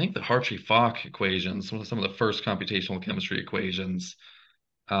 I think, the Hartree-Fock equations, some of the first computational chemistry equations,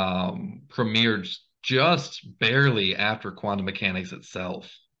 premiered just barely after quantum mechanics itself.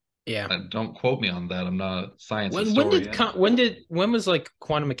 Yeah. Don't quote me on that. I'm not a science When historian. when was like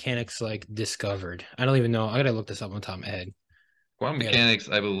quantum mechanics like discovered? I don't even know. I gotta look this up on top of my head. Quantum I gotta mechanics,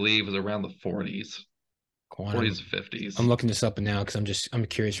 I believe, was around the 40s, quantum. 40s, I'm 50s. looking this up now because I'm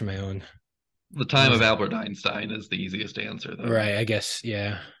curious for my own. The When time was of it? Albert Einstein is the easiest answer, though. Right, I guess,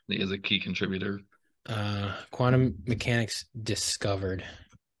 yeah. He is a key contributor. Quantum mechanics discovered.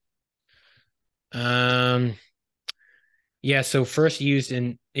 Um, yeah, so first used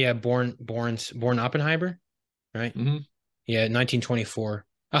in yeah, born Oppenheimer, right? Hmm. Yeah, 1924.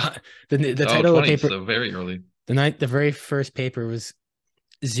 The Oh, title of the 20, paper, so very early. the very first paper was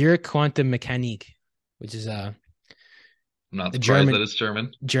Zur Quantenmechanik, which is I'm not the surprised that German it's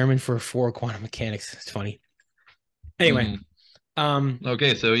German. for quantum mechanics. It's funny. Anyway, Hmm. um,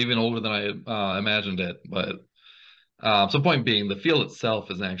 Okay, so even older than I imagined it. But so point being, the field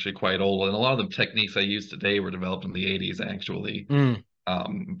itself is actually quite old, and a lot of the techniques I use today were developed in the 80s, actually. mm,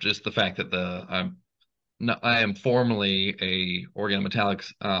 Just the fact that no, I am formally a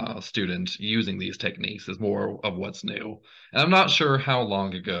organometallics student using these techniques is more of what's new. And I'm not sure how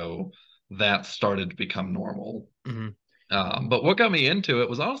long ago that started to become normal. mhm, But what got me into it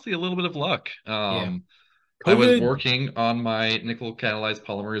was honestly a little bit of luck. yeah, I was COVID. working on my nickel catalyzed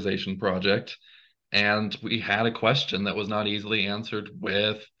polymerization project, and we had a question that was not easily answered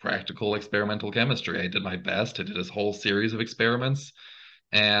with practical experimental chemistry. I did my best. I did this whole series of experiments.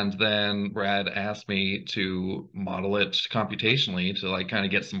 And then Brad asked me to model it computationally to like kind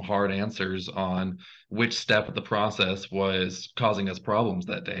of get some hard answers on which step of the process was causing us problems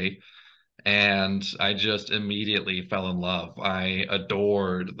that day. And I just immediately fell in love. I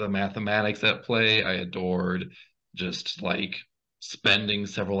adored the mathematics at play. I adored just like spending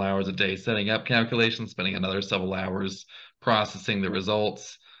several hours a day setting up calculations, spending another several hours processing the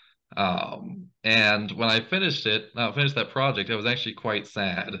results. And when I finished that project, I was actually quite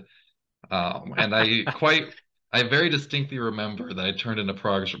sad. And I very distinctly remember that I turned in a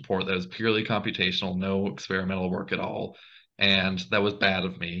progress report that was purely computational, no experimental work at all. And that was bad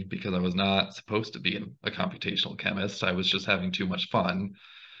of me because I was not supposed to be a computational chemist. I was just having too much fun.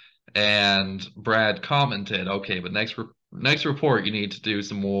 And Brad commented, "Okay, but next report you need to do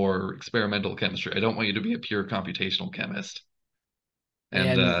some more experimental chemistry. I don't want you to be a pure computational chemist."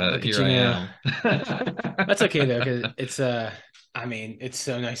 Yeah, And and look at here you I now. am. That's okay though, because it's I mean, it's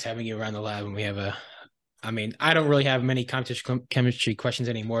so nice having you around the lab, and we have a. I mean, I don't really have many computational chemistry questions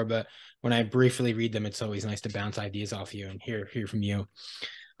anymore, but when I briefly read them, it's always nice to bounce ideas off you and hear from you.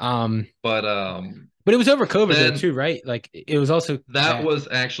 Um, But but it was over COVID though then too, right? Like it was also that that. was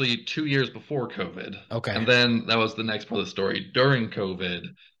actually 2 years before COVID. Okay. And then that was the next part of the story. During COVID,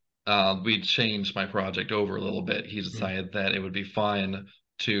 we changed my project over a little bit. He Mm. decided that it would be fine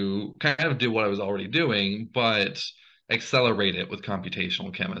to kind of do what I was already doing, but accelerate it with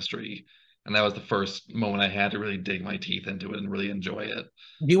computational chemistry. And that was the first moment I had to really dig my teeth into it and really enjoy it.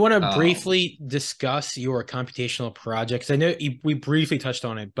 Do you want to Um, briefly discuss your computational projects? I know we briefly touched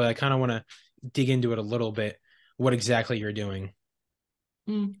on it, but I kind of want to dig into it a little bit. What exactly you're doing?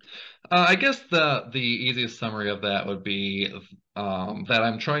 hmm. I guess the easiest summary of that would be that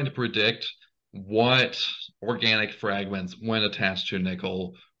I'm trying to predict what organic fragments, when attached to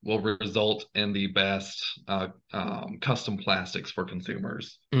nickel, will result in the best custom plastics for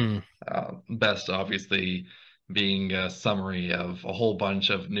consumers. Mm, Best, obviously, being a summary of a whole bunch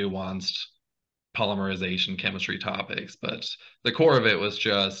of nuanced polymerization chemistry topics, but the core of it was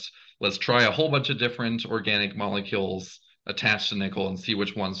just let's try a whole bunch of different organic molecules attached to nickel and see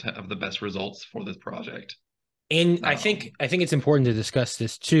which ones have the best results for this project. And Um, I think it's important to discuss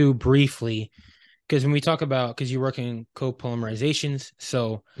this too briefly because when we talk about because you're working copolymerizations,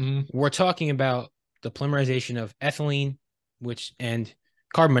 so mm, we're talking about the polymerization of ethylene, which and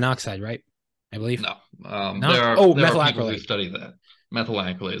carbon monoxide, right? I believe. no, No. Oh, there are methyl people who acrylate. study that. Methyl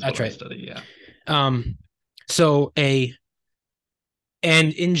acrylate is what That's I right. study. Yeah. Um, so a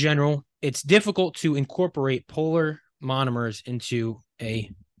and in general, it's difficult to incorporate polar monomers into a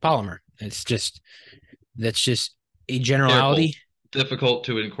polymer. It's just that's just a generality. Careful. Difficult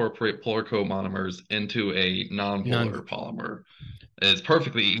to incorporate polar comonomers into a None. nonpolar polymer. It's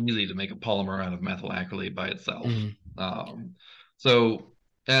perfectly easy to make a polymer out of methyl acrylate by itself. Mm, Um, so,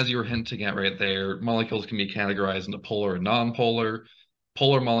 as you were hinting at right there, molecules can be categorized into polar and nonpolar.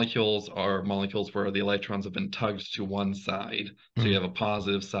 Polar molecules are molecules where the electrons have been tugged to one side. So you mm, have a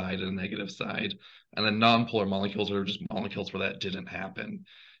positive side and a negative side. And then nonpolar molecules are just molecules where that didn't happen.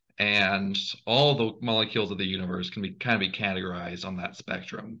 And all the molecules of the universe can be kind of be categorized on that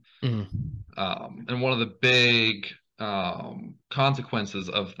spectrum. mm, And one of the big consequences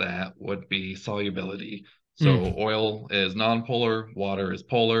of that would be solubility. So oil is nonpolar, water is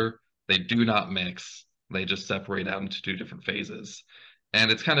polar. They do not mix. They just separate out into two different phases.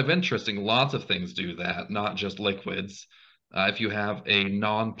 And it's kind of interesting. Lots of things do that, not just liquids. If you have a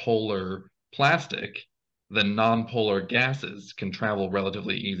nonpolar plastic, then nonpolar gases can travel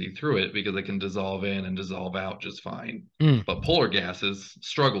relatively easy through it because they can dissolve in and dissolve out just fine. Mm. But polar gases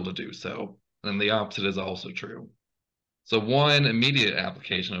struggle to do so. And the opposite is also true. So one immediate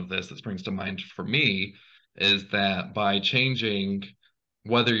application of this that springs to mind for me is that by changing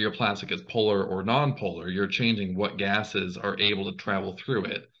whether your plastic is polar or non-polar, you're changing what gases are able to travel through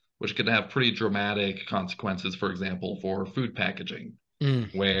it, which could have pretty dramatic consequences, for example, for food packaging,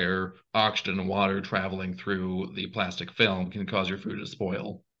 Mm. where oxygen and water traveling through the plastic film can cause your food to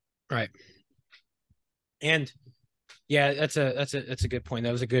spoil. Right. And yeah, that's a good point.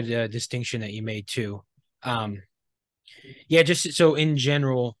 That was a good distinction that you made too. Yeah, just so in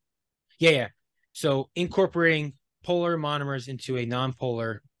general, yeah. So incorporating polar monomers into a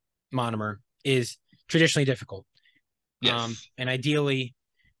non-polar monomer is traditionally difficult. Yes. And ideally,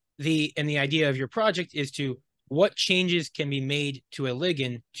 the idea of your project is to what changes can be made to a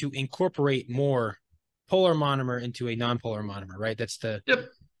ligand to incorporate more polar monomer into a non-polar monomer, right? That's the Yep.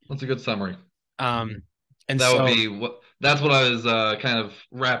 That's a good summary. um and That would so be that's what I was kind of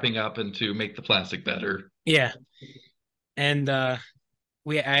wrapping up into make the plastic better. yeah. And I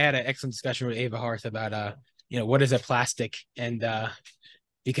had an excellent discussion with Ava Harth about what is a plastic, and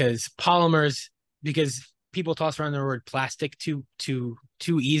because polymers, because people toss around the word plastic too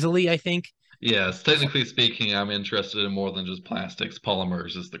easily, I think. Yes, technically speaking, I'm interested in more than just plastics.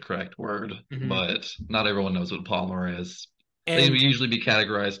 Polymers is the correct word, Mm-hmm. but not everyone knows what a polymer is. They And usually be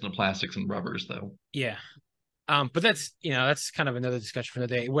categorized into plastics and rubbers, though. yeah, but that's kind of another discussion for the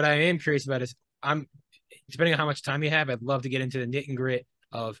day. What I am curious about is I'm depending on how much time you have, I'd love to get into the nit and grit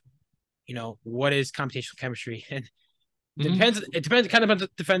of what is computational chemistry, and Hmm. it depends kind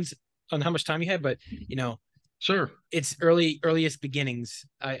of depends on how much time you have, but Sure. it's earliest beginnings,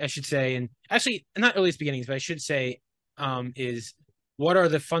 I should say, and actually not earliest beginnings, but I should say, is what are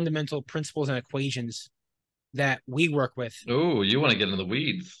the fundamental principles and equations that we work with. Oh, you want to get into the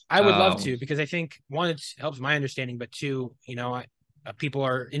weeds. I would love to, because I think one, it helps my understanding, but two, people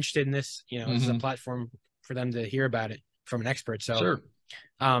are interested in this. This is a hmm platform for them to hear about it from an expert. So, Sure.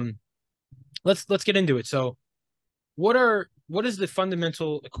 um, let's get into it. So, what is the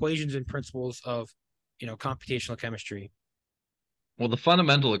fundamental equations and principles of computational chemistry? Well, the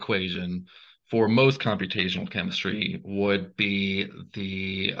fundamental equation for most computational chemistry would be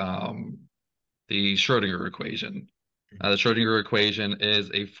the Schrodinger equation. The Schrodinger equation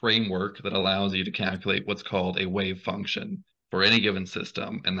is a framework that allows you to calculate what's called a wave function for any given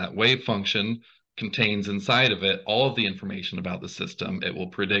system. And that wave function contains inside of it all of the information about the system. It will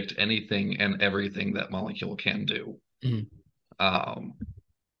predict anything and everything that molecule can do. Mhm. Um,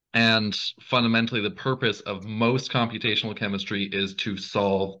 and fundamentally, the purpose of most computational chemistry is to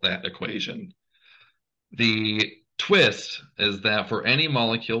solve that equation. The twist is that for any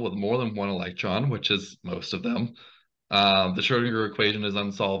molecule with more than one electron, which is most of them, the Schrodinger equation is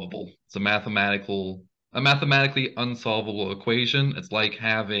unsolvable. It's a mathematically unsolvable equation. It's like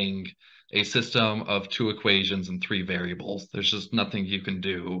having a system of two equations and three variables. There's just nothing you can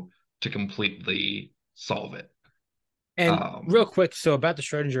do to completely solve it. And real Um, quick, so about the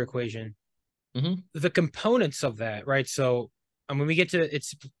Schrodinger equation, mhm. the components of that, right? So, and when we get to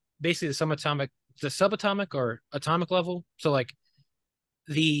it's basically the subatomic or atomic level. So, like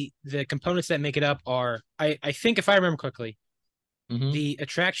the components that make it up are, I think if I remember correctly, hmm the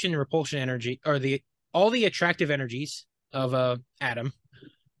attraction and repulsion energy, or the all the attractive energies of a atom,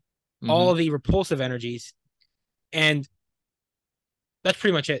 all hmm the repulsive energies, and that's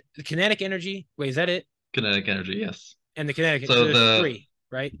pretty much it. The kinetic energy, wait, is that it? Kinetic energy, yes. And the kinetic, so So there's the three,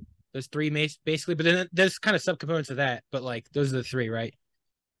 right? There's three basically, but then there's kind of subcomponents of that, but like those are the three, right?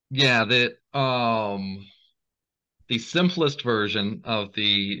 yeah, the simplest version of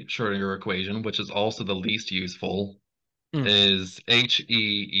the Schrodinger equation, which is also the least useful, Mm, is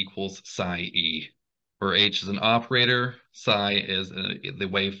He equals psi E, where H is an operator, psi is the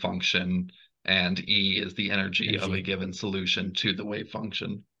wave function, and E is the energy of a energy. given solution to the wave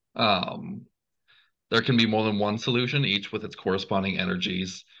function. Um, there can be more than one solution, each with its corresponding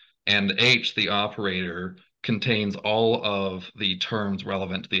energies, and H, the operator, contains all of the terms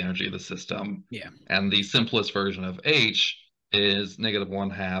relevant to the energy of the system. Yeah. And the simplest version of H is negative one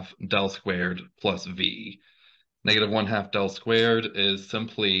half del squared plus V. Negative one half del squared is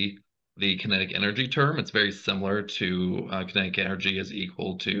simply the kinetic energy term. It's very similar to kinetic energy is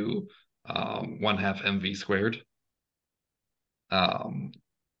equal to one half mv squared. Um,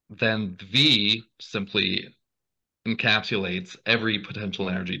 then V simply encapsulates every potential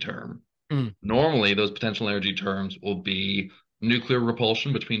energy term. Mm. Normally, those potential energy terms will be nuclear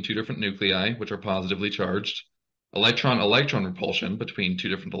repulsion between two different nuclei, which are positively charged, electron-electron repulsion between two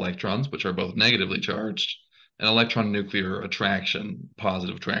different electrons, which are both negatively charged, and electron-nuclear attraction,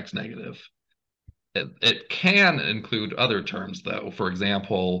 positive attracts negative. It can include other terms, though. For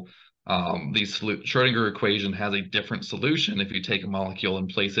example, the Schrodinger equation has a different solution if you take a molecule and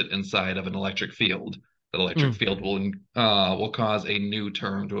place it inside of an electric field. That electric Mm. field will cause a new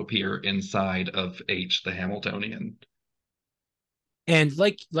term to appear inside of H, the Hamiltonian. And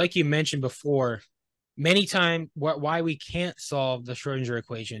like you mentioned before, many times why we can't solve the Schrodinger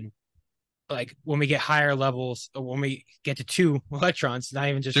equation, like when we get higher levels, or when we get to two electrons, not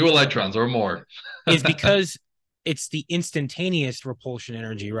even just Two one, electrons or more. is because it's the instantaneous repulsion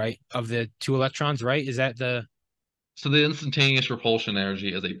energy, right, of the two electrons, right? Is that the So the instantaneous repulsion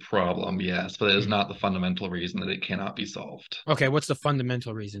energy is a problem, yes, but it is Mhm. not the fundamental reason that it cannot be solved. Okay, what's the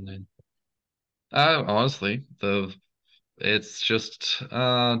fundamental reason then? Honestly, the it's just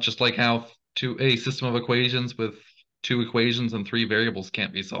like how to a system of equations with two equations and three variables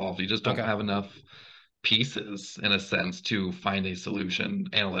can't be solved. You just don't Okay. have enough pieces in a sense to find a solution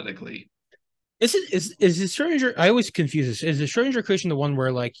analytically. Is the Schrodinger? I always confuse this. Is the Schrodinger equation the one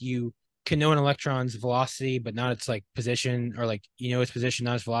where like you can know an electron's velocity, but not its like position, or like you know its position,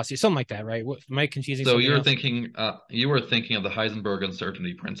 not its velocity, something like that, right? What, am I confusing So something you're else? thinking you were thinking of the Heisenberg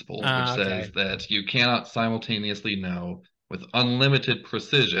uncertainty principle, which says Okay, that you cannot simultaneously know with unlimited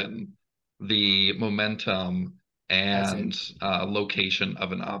precision the momentum that's it. and location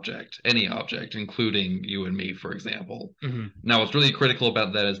of an object, any object, including you and me, for example. Hmm. Now, what's really critical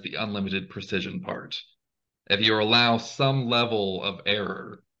about that is the unlimited precision part. If you allow some level of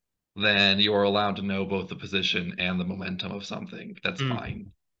error, then you are allowed to know both the position and the momentum of something. That's Mm.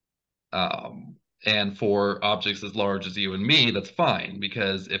 fine. Um, and for objects as large as you and me, that's fine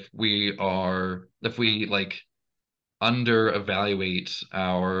because if we like under evaluate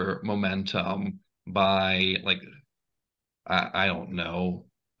our momentum by like, I don't know,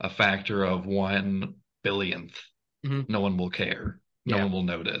 a factor of 1 billionth, Hmm. no one will care. No Yeah. one will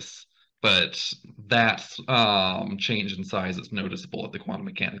notice. But that change in size is noticeable at the quantum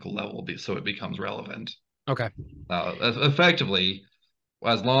mechanical level, so it becomes relevant. Okay. Effectively,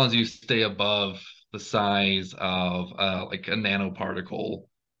 as long as you stay above the size of like a nanoparticle,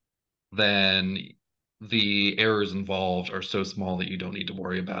 then the errors involved are so small that you don't need to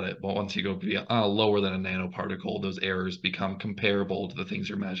worry about it. But once you go lower than a nanoparticle, those errors become comparable to the things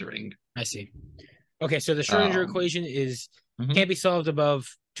you're measuring. I see. Okay, so the Schrodinger Um, equation is can't mhm. be solved above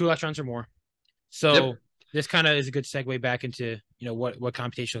two electrons or more. So Yep. this kind of is a good segue back into what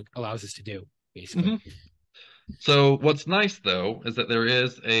computation allows us to do, basically. Hmm. So what's nice though is that there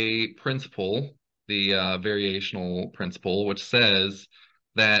is a principle, the variational principle, which says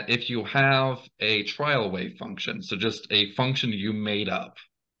that if you have a trial wave function, so just a function you made up,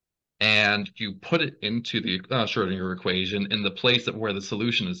 and you put it into the Schrodinger equation in the place of where the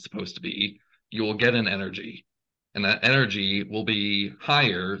solution is supposed to be, you will get an energy. And that energy will be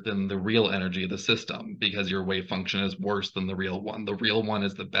higher than the real energy of the system because your wave function is worse than the real one. The real one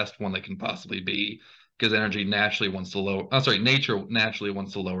is the best one that can possibly be because energy naturally wants to lower, nature naturally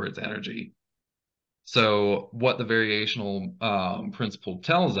wants to lower its energy. So what the variational principle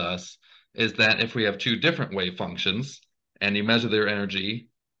tells us is that if we have two different wave functions and you measure their energy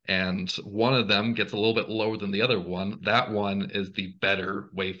and one of them gets a little bit lower than the other one, that one is the better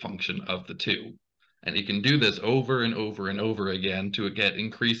wave function of the two. And you can do this over and over and over again to get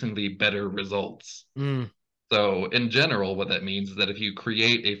increasingly better results. Mm. So in general, what that means is that if you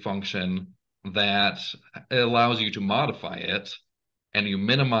create a function that allows you to modify it, and you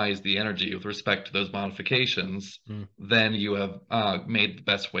minimize the energy with respect to those modifications, Mm. then you have made the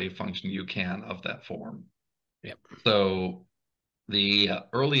best wave function you can of that form. Yep. So the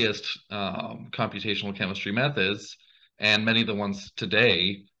earliest computational chemistry methods, and many of the ones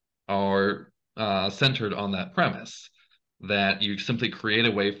today, are centered on that premise that you simply create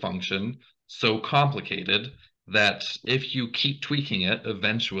a wave function so complicated that if you keep tweaking it,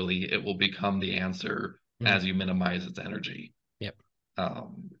 eventually it will become the answer Mm. as you minimize its energy. Yep.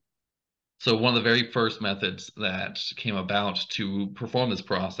 Um, so one of the very first methods that came about to perform this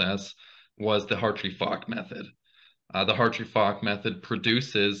process was the Hartree-Fock method. The Hartree-Fock method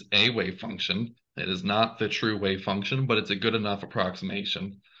produces a wave function. It is not the true wave function, but it's a good enough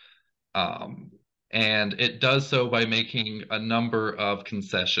approximation. Um, and it does so by making a number of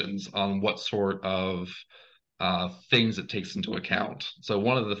concessions on what sort of things it takes into account. So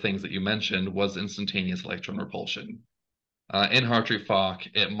one of the things that you mentioned was instantaneous electron repulsion. In Hartree-Fock,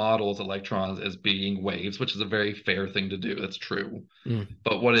 it models electrons as being waves, which is a very fair thing to do. That's true. Mm.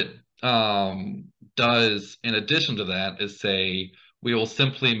 But what it does in addition to that is say we will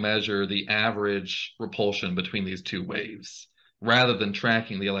simply measure the average repulsion between these two waves rather than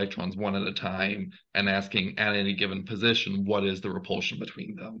tracking the electrons one at a time and asking at any given position what is the repulsion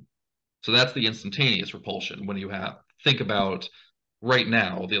between them. So that's the instantaneous repulsion. When you think about right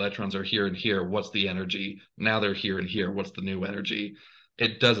now, the electrons are here and here, what's the energy? Now they're here and here, what's the new energy?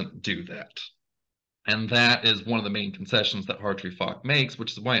 It doesn't do that. And that is one of the main concessions that Hartree-Fock makes,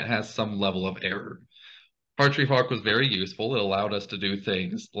 which is why it has some level of error. Hartree-Fock was very useful. It allowed us to do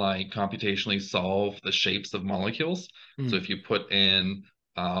things like computationally solve the shapes of molecules. So Mm. if you put in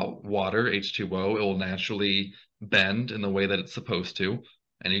water, H2O, it will naturally bend in the way that it's supposed to.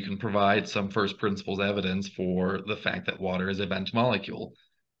 And you can provide some first principles evidence for the fact that water is a bent molecule.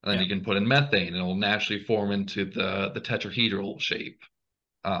 And then Yeah. you can put in methane, and it will naturally form into the tetrahedral shape.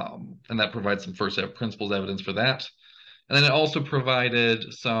 And that provides some first principles evidence for that. And then it also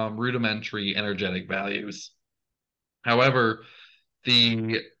provided some rudimentary energetic values. However,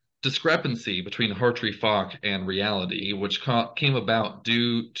 the discrepancy between Hartree-Fock and reality, which came about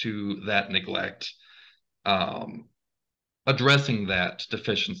due to that neglect, um, addressing that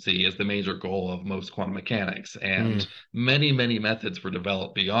deficiency is the major goal of most quantum mechanics. Mm. And many, many methods were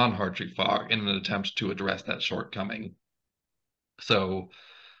developed beyond Hartree-Fock in an attempt to address that shortcoming. So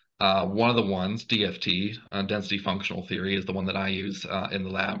one of the ones, DFT, density functional theory, is the one that I use in the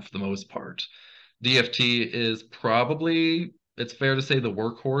lab for the most part. DFT is probably, it's fair to say, the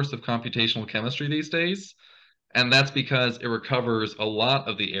workhorse of computational chemistry these days. And that's because it recovers a lot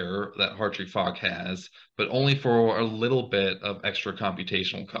of the error that Hartree-Fock has, but only for a little bit of extra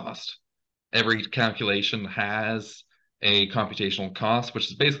computational cost. Every calculation has a computational cost, which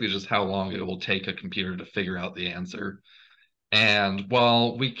is basically just how long it will take a computer to figure out the answer. And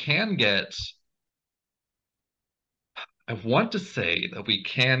while we can get, I want to say that we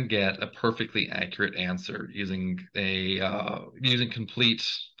can get a perfectly accurate answer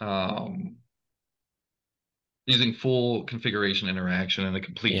um, using full configuration interaction and a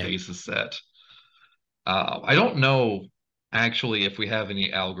complete Yeah. basis set. I don't know actually if we have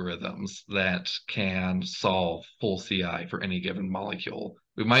any algorithms that can solve full CI for any given molecule.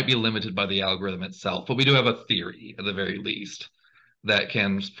 We might be limited by the algorithm itself, but we do have a theory at the very least that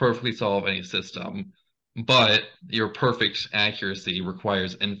can perfectly solve any system. But your perfect accuracy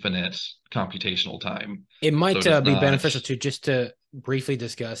requires infinite computational time. It So might it is be not. beneficial to just to briefly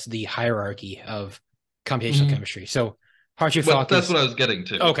discuss the hierarchy of computational Mhm. chemistry. So Hartree But Fock that's is what I was getting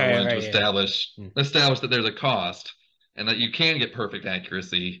to. I okay. All wanted to right. Yeah. Mm. establish that there's a cost and that you can get perfect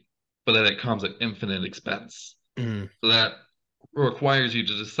accuracy, but that it comes at infinite expense. Mm. So that requires you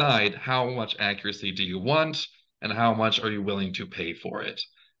to decide how much accuracy do you want and how much are you willing to pay for it.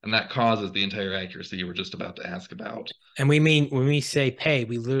 And that causes the entire accuracy you were just about to ask about. And we mean when we say pay,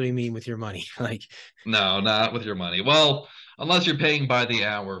 we literally mean with your money. Like, No, not with your money. Well, unless you're paying by the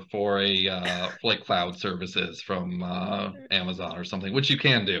hour for like cloud services from Amazon or something, which you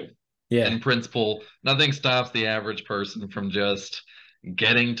can do. yeah. In principle, nothing stops the average person from just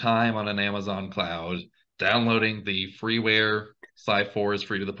getting time on an Amazon cloud, downloading the freeware. Sci4 is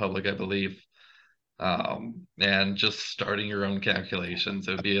free to the public, I believe, and just starting your own calculations.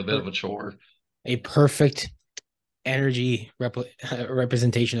 It would be a bit of a chore. A perfect energy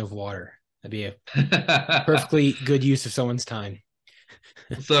representation of water. That'd be a perfectly good use of someone's time.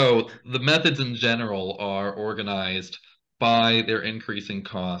 So the methods in general are organized by their increasing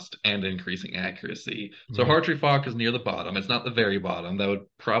cost and increasing accuracy. So Mm. Hartree-Fock is near the bottom. It's not the very bottom. That would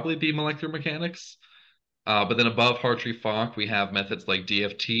probably be molecular mechanics. But then above Hartree-Fock, we have methods like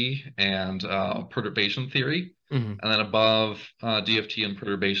DFT and perturbation theory. Mm. And then above DFT and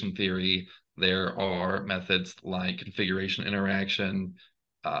perturbation theory, there are methods like configuration interaction,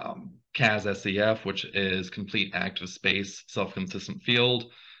 CAS-SEF, which is complete active space self-consistent field.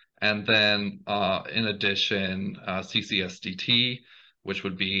 And then in addition, CCSDT, which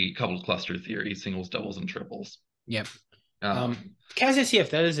would be coupled cluster theory, singles, doubles, and triples. Yep. Um,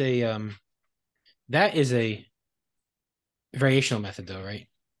 CAS-SEF, that is a variational method though, right?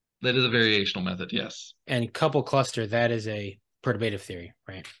 that is a variational method, yes. And couple cluster, that is a perturbative theory,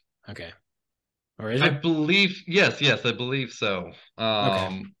 right? Okay. Or is I it? believe yes, I believe so.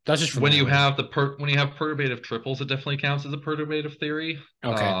 Okay. That's just for memory. When you have perturbative triples, it definitely counts as a perturbative theory.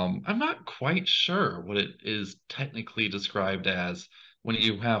 Okay. I'm not quite sure what it is technically described as when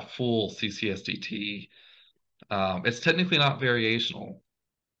you have full CCSDT. It's technically not variational,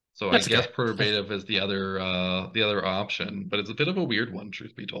 so I That's guess okay. perturbative is the other option, but it's a bit of a weird one,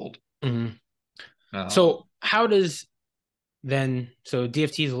 truth be told. Mhm. So Um, how does then so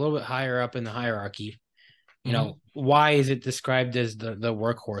DFT is a little bit higher up in the hierarchy. Mhm. Why is it described as the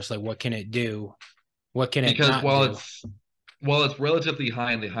workhorse? Like, what can it do? What can it Because not do? while it's relatively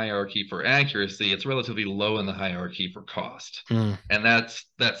high in the hierarchy for accuracy, it's relatively low in the hierarchy for cost. Mm, And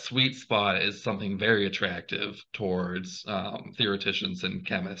that sweet spot is something very attractive towards theoreticians and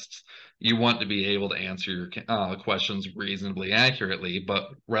chemists. You want to be able to answer your questions reasonably accurately, but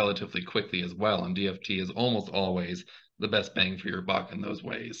relatively quickly as well. And DFT is almost always the best bang for your buck in those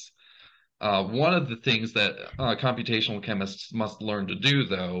ways. One of the things that computational chemists must learn to do,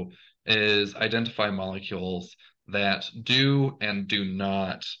 though, is identify molecules that do and do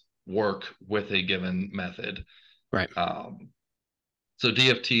not work with a given method. right. Um, so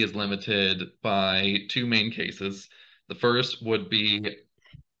DFT is limited by two main cases. The first would be,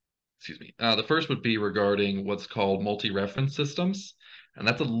 excuse me, the first would be regarding what's called multi-reference systems. And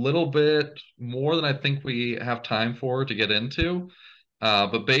that's a little bit more than I think we have time for to get into.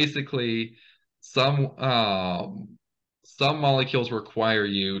 But basically, some some molecules require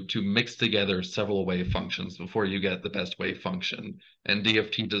you to mix together several wave functions before you get the best wave function, and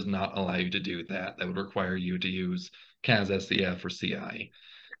DFT does not allow you to do that. That would require you to use CAS-SCF or CI,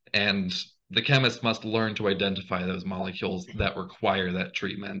 and the chemist must learn to identify those molecules that require that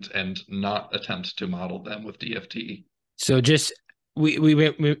treatment and not attempt to model them with DFT. So just we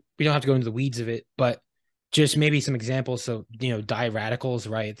don't have to go into the weeds of it, but just maybe some examples. So diradicals,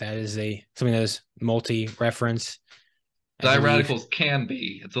 right? That is a something that is multi-reference, I believe. Diradicals can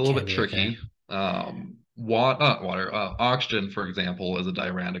be. It's a little Can bit be okay. tricky. Not water. Oxygen, for example, is a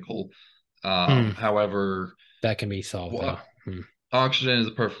diradical. Hmm. However, That can be solved though. wha- Hmm. oxygen is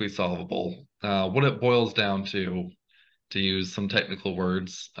perfectly solvable. What it boils down to use some technical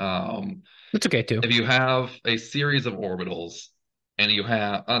words, It's okay too. if you have a series of orbitals and you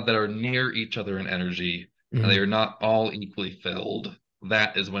have that are near each other in energy and they Hmm. are not all equally filled,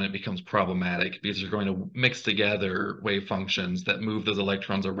 that is when it becomes problematic because you're going to mix together wave functions that move those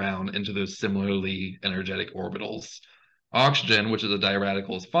electrons around into those similarly energetic orbitals. Oxygen, which is a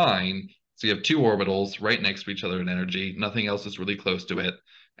diradical, is fine. So you have two orbitals right next to each other in energy, nothing else is really close to it,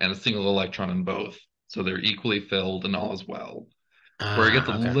 and a single electron in both. So they're equally filled and all is well. Where it gets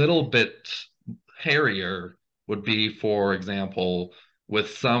a Okay. little bit hairier would be, for example,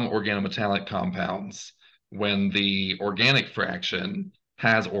 with some organometallic compounds, when the organic fraction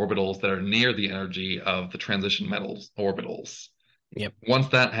has orbitals that are near the energy of the transition metals orbitals. Yep. Once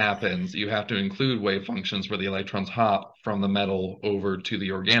that happens, you have to include wave functions where the electrons hop from the metal over to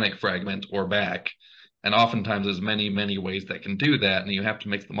the organic fragment or back. And oftentimes there's many, many ways that can do that, and you have to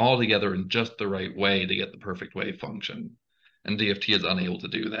mix them all together in just the right way to get the perfect wave function. And DFT is unable to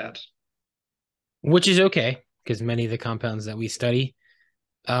do that. Which is okay because many of the compounds that we study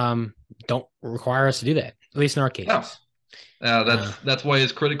um, don't require us to do that, at least in our No, cases. Uh, that's why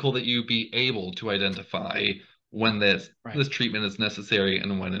it's critical that you be able to identify when right. this treatment is necessary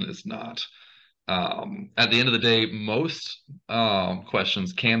and when it is not. At the end of the day, most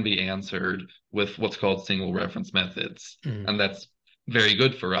questions can be answered with what's called single reference methods, Mm. and that's very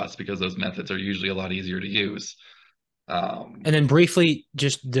good for us because those methods are usually a lot easier to use. And Um, then briefly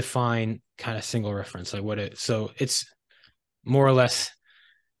just define kind of single reference, like what it. So it's more or less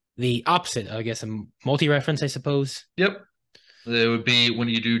the opposite, I guess, a multi-reference, I suppose. yep, it would be when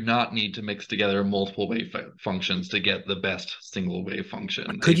you do not need to mix together multiple wave functions to get the best single wave function.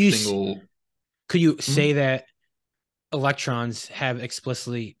 A Could you single. could you Mhm. say that electrons have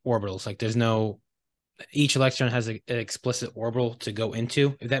explicitly orbitals? Like there's no each electron has an explicit orbital to go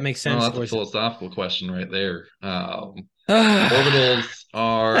into, if that makes Well, sense, that's a or is it? philosophical question right there. Orbitals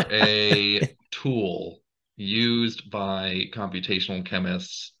are a tool used by computational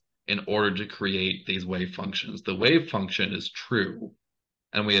chemists in order to create these wave functions. The wave function is true,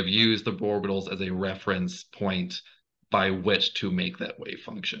 and we have used the orbitals as a reference point by which to make that wave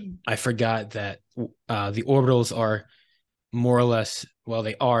function. I forgot that the orbitals are more or less, well,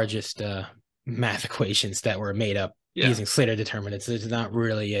 they are just math equations that were made up Yeah. using Slater determinants. It's not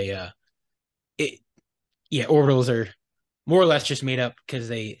really it, yeah, orbitals are more or less just made up because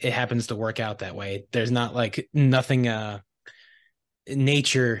it happens to work out that way. There's not like nothing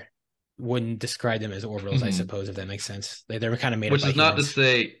nature wouldn't describe them as orbitals, I Mhm. suppose, if that makes sense. They're kind of made up Which by is not to humans.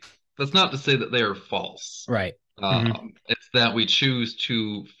 say that's not to say that they are false. Right. Hmm. It's that we choose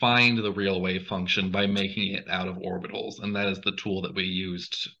to find the real wave function by making it out of orbitals, and that is the tool that we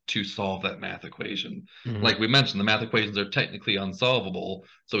used to solve that math equation. Hmm. Like we mentioned, the math equations are technically unsolvable,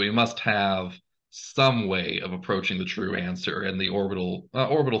 so we must have some way of approaching the true answer, and the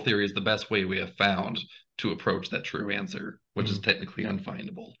orbital theory is the best way we have found to approach that true answer, which is Hmm. technically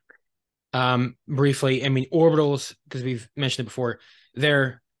unfindable. Briefly, I mean, orbitals, because we've mentioned it before,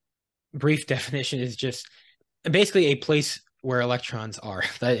 their brief definition is just basically a place where electrons are.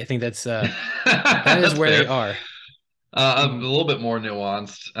 I think that is That's where they fair. are. A Mhm. little bit more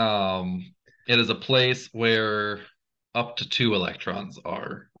nuanced. It is a place where up to two electrons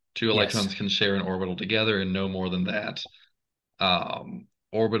are. Two Yes. electrons can share an orbital together, and no more than that.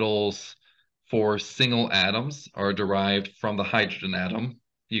 Orbitals for single atoms are derived from the hydrogen atom.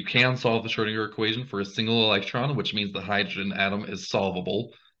 You can solve the Schrodinger equation for a single electron, which means the hydrogen atom is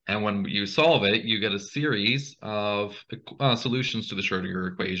solvable. And when you solve it, you get a series of solutions to the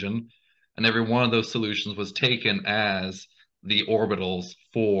Schrodinger equation. And every one of those solutions was taken as the orbitals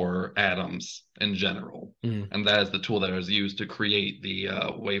for atoms in general. Mhm. And that is the tool that is used to create the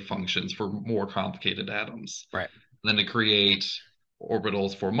wave functions for more complicated atoms. Right. And then to create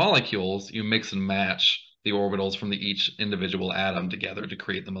orbitals for molecules, you mix and match the orbitals from each individual atom together to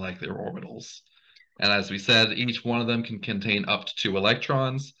create the molecular orbitals. And as we said, each one of them can contain up to two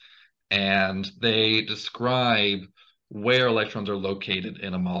electrons, and they describe where electrons are located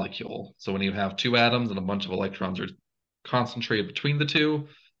in a molecule. So when you have two atoms and a bunch of electrons are concentrated between the two,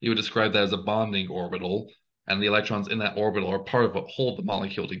 you would describe that as a bonding orbital, and the electrons in that orbital are part of what hold the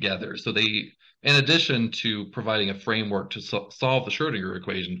molecule together. So they, in addition to providing a framework to solve the Schrodinger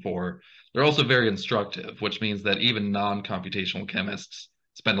equation for, they're also very instructive, which means that even non-computational chemists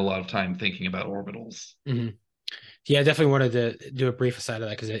spend a lot of time thinking about orbitals. Mhm. Yeah, I definitely wanted to do a brief aside of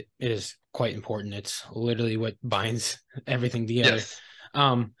that because it is quite important. It's literally what binds everything together. Yes.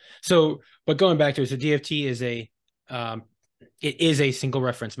 But going back to it, so DFT is um, it is a single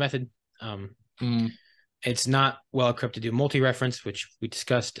reference method. Um, Mm, it's not well equipped to do multi-reference, which we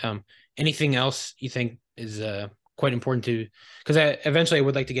discussed. Anything else you think is quite important to? Because eventually I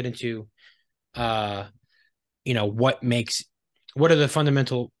would like to get into, uh, what are the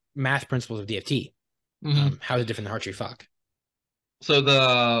fundamental math principles of DFT? mhm. How is it different than Hartree-Fock? So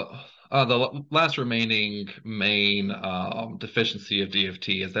the last remaining main deficiency of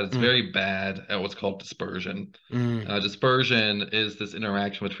DFT is that it's Mm, very bad at what's called dispersion. mm, Dispersion is this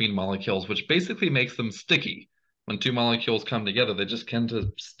interaction between molecules, which basically makes them sticky. When two molecules come together, they just tend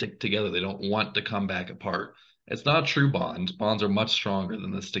to stick together. They don't want to come back apart. It's not a true bond. Bonds are much stronger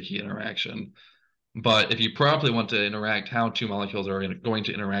than the sticky interaction. But if you properly want to interact how two molecules are going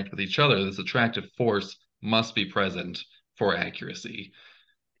to interact with each other, this attractive force must be present for accuracy.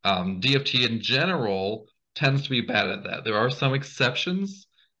 DFT in general tends to be bad at that. There are some exceptions,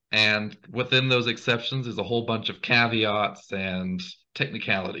 and within those exceptions is a whole bunch of caveats and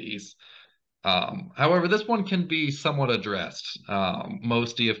technicalities. However, this one can be somewhat addressed.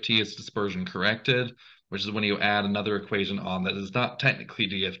 Most DFT is dispersion corrected, which is when you add another equation on that is not technically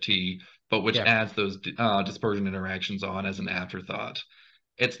DFT, but which yeah. adds those dispersion interactions on as an afterthought.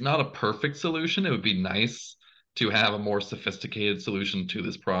 It's not a perfect solution. It would be nice to have a more sophisticated solution to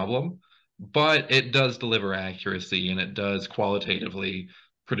this problem, but it does deliver accuracy and it does qualitatively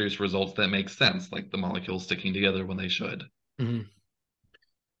produce results that make sense, like the molecules sticking together when they should. Mhm.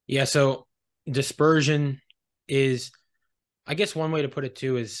 Yeah, so dispersion is, I guess one way to put it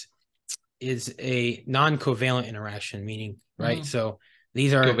too is a non-covalent interaction, meaning, right? Mhm. So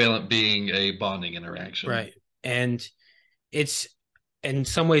these are Covalent being a bonding interaction. right. And it's in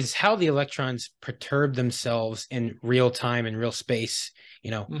some ways how the electrons perturb themselves in real time and real space, you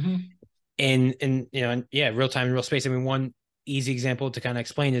know, Hmm. yeah, real time and real space. I mean, one easy example to kind of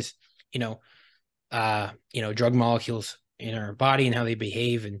explain is, you know, drug molecules in our body and how they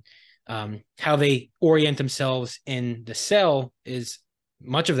behave and how they orient themselves in the cell is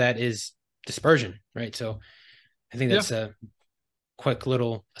much of that is dispersion, right? So I think Yeah. that's a quick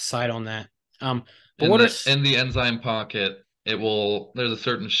little aside on that. But In what are the enzyme pocket, there's a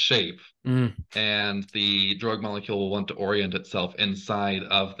certain shape, mm, and the drug molecule will want to orient itself inside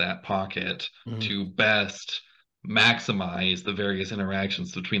of that pocket mm, to best maximize the various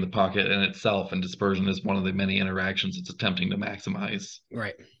interactions between the pocket and itself, and dispersion is one of the many interactions it's attempting to maximize.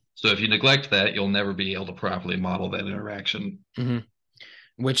 right? So if you neglect that, you'll never be able to properly model that interaction. Mm-hmm.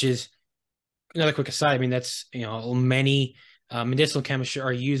 Which is another quick aside. I mean, that's many medicinal chemistry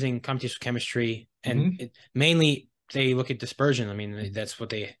are using computational chemistry, and Hmm. mainly they look at dispersion. I mean, that's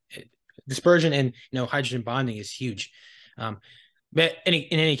what dispersion and hydrogen bonding is huge. Um, but in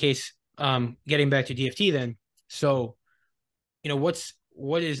any case, getting back to DFT then, so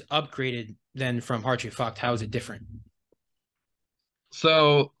what is upgraded then from Hartree-Fock? How is it different?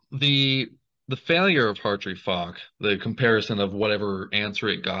 So the failure of Hartree-Fock, the comparison of whatever answer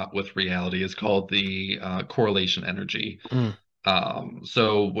it got with reality, is called the correlation energy. Mm,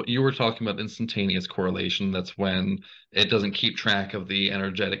 So what you were talking about instantaneous correlation, that's when it doesn't keep track of the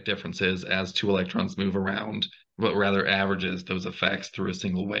energetic differences as two electrons move around, but rather averages those effects through a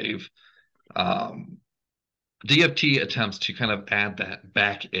single wave. Um, DFT attempts to kind of add that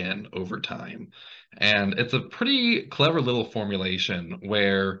back in over time. And it's a pretty clever little formulation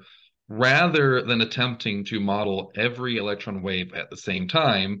where rather than attempting to model every electron wave at the same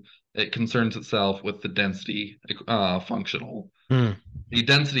time, it concerns itself with the density functional. Hmm. The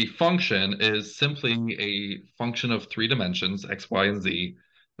density function is simply a function of three dimensions, x, y, and z,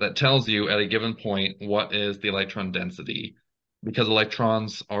 that tells you at a given point what is the electron density. Because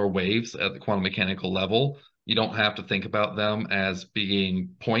electrons are waves at the quantum mechanical level, you don't have to think about them as being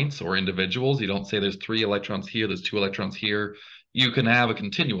points or individuals. You don't say there's three electrons here, there's two electrons here. You can have a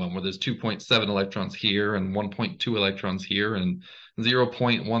continuum where there's 2.7 electrons here and 1.2 electrons here and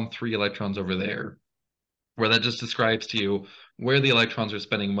 0.13 electrons over there, where that just describes to you where the electrons are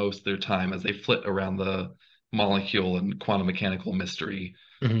spending most of their time as they flit around the molecule and quantum mechanical mystery.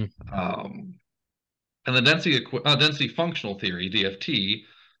 Mhm. Um, and the density functional theory, DFT,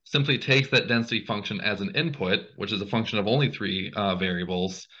 simply takes that density function as an input, which is a function of only three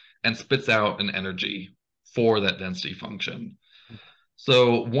variables, and spits out an energy for that density function.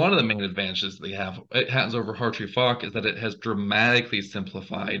 So one of the main advantages they have it has over Hartree-Fock is that it has dramatically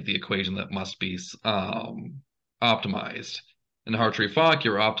simplified the equation that must be optimized. In Hartree-Fock,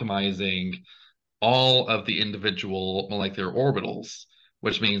 you're optimizing all of the individual molecular orbitals,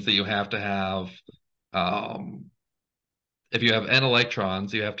 which means that you have to have um, if you have n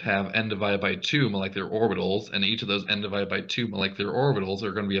electrons, you have to have n divided by 2 molecular orbitals, and each of those n divided by 2 molecular orbitals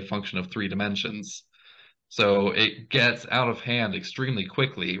are going to be a function of three dimensions. So it gets out of hand extremely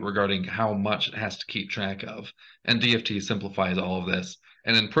quickly regarding how much it has to keep track of. And DFT simplifies all of this.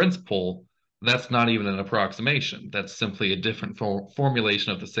 And in principle, that's not even an approximation. That's simply a different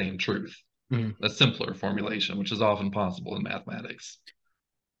formulation of the same truth, Mhm. a simpler formulation, which is often possible in mathematics.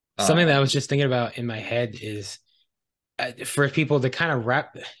 Something that I was Um, just thinking about in my head is for people to kind of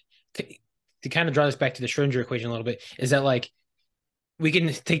to, to kind of draw this back to the Schrodinger equation a little bit, is that like we can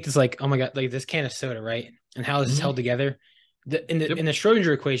take this like, oh my God, like this can of soda, right? And how this is held mhm. together. In Yep. the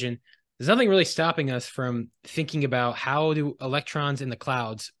Schrodinger equation, there's nothing really stopping us from thinking about how do electrons in the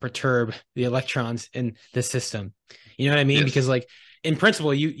clouds perturb the electrons in the system. You know what I mean? Because Yes. like in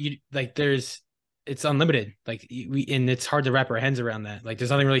principle, you like there's it's unlimited. Like we and it's hard to wrap our heads around that. Like there's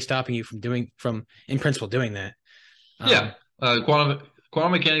nothing really stopping you from in principle doing that. Yeah. Um,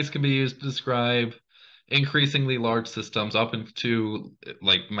 Quantum mechanics can be used to describe increasingly large systems up into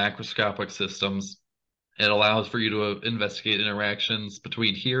like macroscopic systems. It allows for you to investigate interactions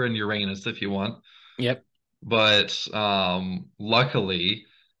between here and Uranus if you want. yep. But luckily,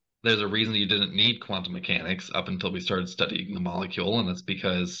 there's a reason you didn't need quantum mechanics up until we started studying the molecule, and that's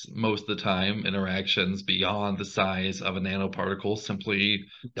because most of the time interactions beyond the size of a nanoparticle simply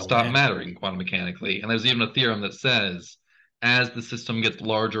Don't stop matter. mattering quantum mechanically. And there's even a theorem that says as the system gets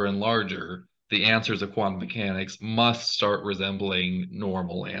larger and larger, the answers of quantum mechanics must start resembling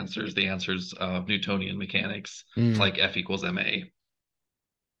normal answers, the answers of Newtonian mechanics, Mm. like F equals ma.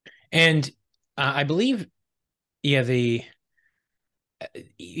 And I believe, yeah, the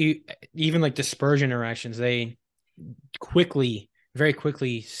you, even like dispersion interactions, they quickly, very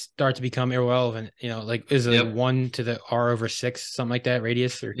quickly start to become irrelevant. You know, like is a Yep. one to the r over six, something like that,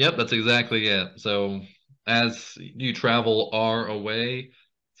 radius or Yep, that's exactly it. So as you travel r away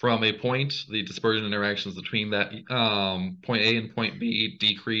from a point, the dispersion interactions between that point A and point B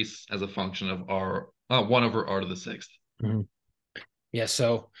decrease as a function of r 1 over r to the sixth. Mhm. Yeah.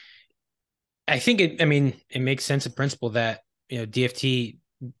 So I think I mean, it makes sense in principle that DFT,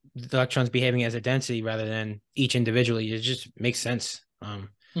 the electrons behaving as a density rather than each individually. It just makes sense.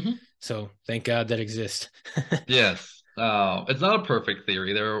 Mhm. So thank God that exists. Yes. It's not a perfect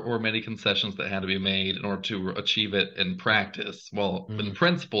theory. There were many concessions that had to be made in order to achieve it in practice. Well, in Mm.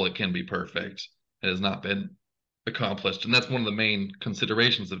 principle, it can be perfect. It has not been accomplished. And that's one of the main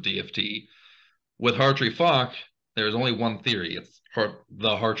considerations of DFT. With Hartree-Fock, there is only one theory. It's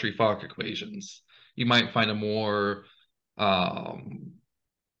the Hartree-Fock equations. You might find a more, um,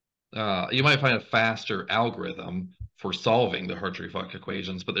 you might find a faster algorithm for solving the Hartree-Fock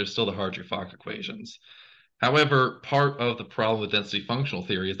equations, but there's still the Hartree-Fock equations. However, part of the problem with density functional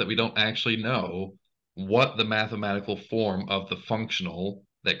theory is that we don't actually know what the mathematical form of the functional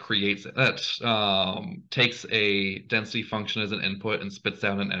that creates that takes a density function as an input and spits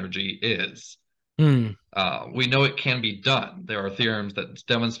out an energy is. Mm. We know it can be done. There are theorems that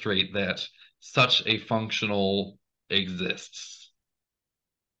demonstrate that such a functional exists.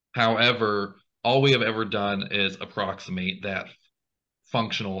 However, all we have ever done is approximate that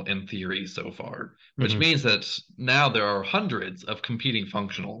functional in theory so far, which Hmm. means that now there are hundreds of competing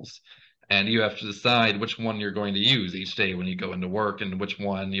functionals, and you have to decide which one you're going to use each day when you go into work and which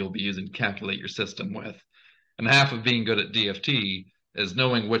one you'll be using to calculate your system with. And half of being good at DFT is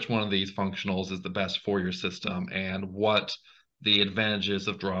knowing which one of these functionals is the best for your system and what the advantages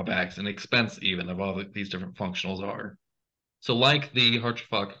of drawbacks and expense even of all these different functionals are. So like the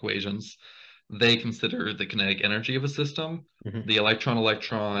Hartree-Fock equations, they consider the kinetic energy of a system, Hmm. the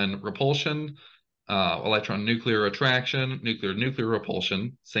electron-electron repulsion, electron-nuclear attraction, nuclear-nuclear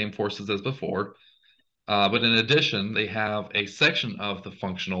repulsion, same forces as before. But in addition, they have a section of the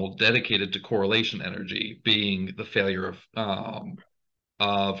functional dedicated to correlation energy, being the failure of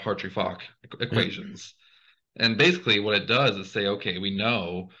Hartree-Fock equations. And basically, what it does is say, okay, we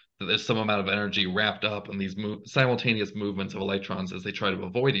know that there's some amount of energy wrapped up in these simultaneous movements of electrons as they try to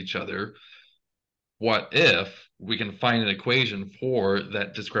avoid each other. What if we can find an equation for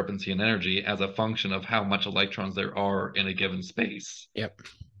that discrepancy in energy as a function of how much electrons there are in a given space? Yep.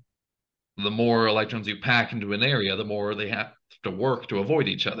 The more electrons you pack into an area, the more they have to work to avoid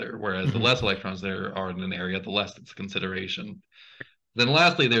each other. Whereas the Hmm. less electrons there are in an area, the less it's a consideration. Then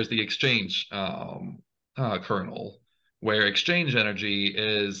lastly, there's the exchange kernel, where exchange energy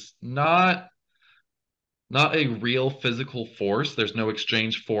is not a real physical force. There's no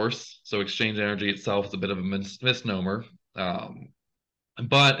exchange force, so exchange energy itself is a bit of a misnomer. Um,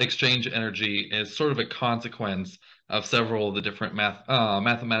 but exchange energy is sort of a consequence of several of the different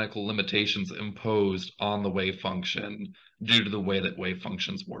mathematical limitations imposed on the wave function due to the way that wave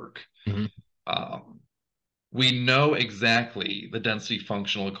functions work. Hmm. Um, we know exactly the density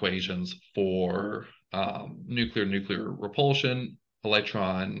functional equations for nuclear repulsion,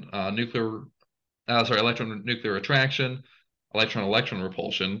 electron nuclear attraction, electron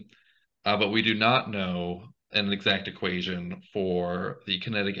repulsion, but we do not know an exact equation for the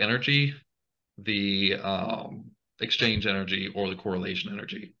kinetic energy, the exchange energy, or the correlation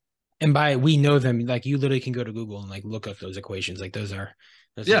energy. And by we know them, like you literally can go to Google and like look up those equations. Like those are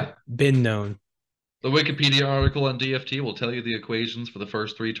Yeah, been known. the Wikipedia article on DFT will tell you the equations for the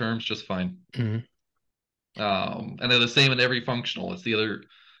first three terms just fine. Hmm. And they're the same in every functional. It's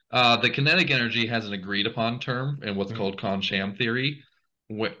the kinetic energy has an agreed upon term in what's Hmm. called Kohn-Sham theory.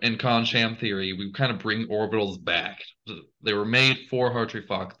 In Kohn-Sham theory, we kind of bring orbitals back. They were made for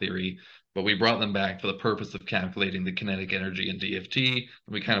Hartree-Fock theory, but we brought them back for the purpose of calculating the kinetic energy in DFT,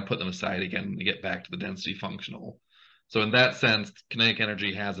 and we kind of put them aside again to get back to the density functional. So in that sense, kinetic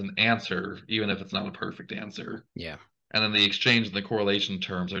energy has an answer, even if it's not a perfect answer. Yeah. And then the exchange and the correlation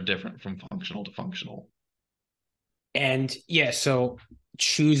terms are different from functional to functional. And yeah, so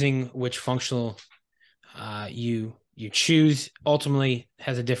choosing which functional you choose ultimately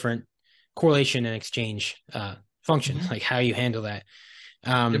has a different correlation and exchange function, Mm-hmm. like how you handle that.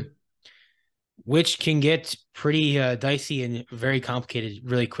 Um, Yep. which can get pretty dicey and very complicated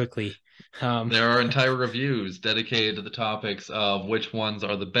really quickly. Um, There are entire reviews dedicated to the topics of which ones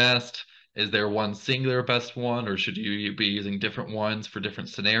are the best. Is there one singular best one, or should you be using different ones for different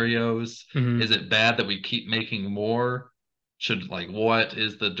scenarios? mhm. Is it bad that we keep making more? What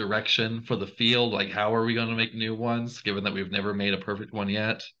is the direction for the field? Like, how are we going to make new ones, given that we've never made a perfect one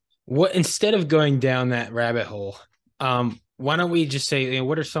yet? What instead of going down that rabbit hole, why don't we just say,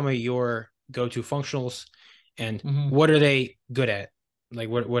 what are some of your go-to functionals, and Hmm. what are they good at? Like,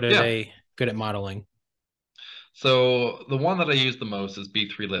 what are Yeah. they good at modeling? So the one that I use the most is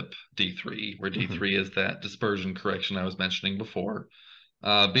B3-lip D3, where Mhm. D3 is that dispersion correction I was mentioning before.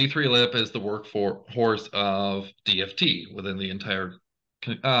 B3-lip is the workhorse of DFT within the entire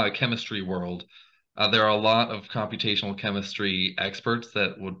chemistry world. There are a lot of computational chemistry experts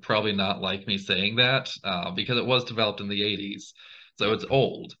that would probably not like me saying that because it was developed in the 80s, so Yeah. it's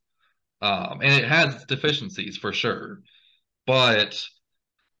old. And it has its deficiencies for sure. But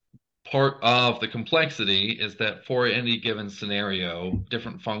part of the complexity is that for any given scenario,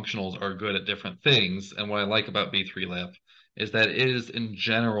 different functionals are good at different things. And what I like about B3-lip is that it is in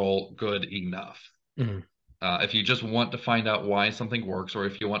general good enough. Mhm. If you just want to find out why something works, or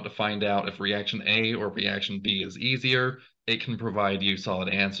if you want to find out if reaction A or reaction B is easier, it can provide you solid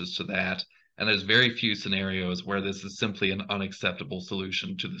answers to that. And there's very few scenarios where this is simply an unacceptable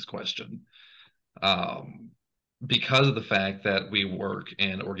solution to this question. Um, because of the fact that we work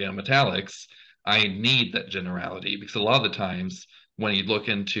in organometallics, I need that generality because a lot of the times when you look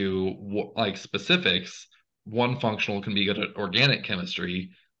into like specifics, one functional can be good at organic chemistry,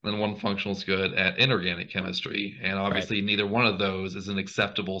 then one functional is good at inorganic chemistry, and Right. obviously neither one of those is an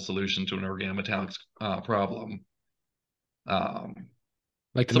acceptable solution to an organometallics problem. Um,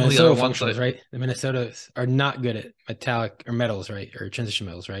 Like the Some of the other Minnesota ones functionals, that right? The Minnesotas are not good at metallic or metals, right? Or transition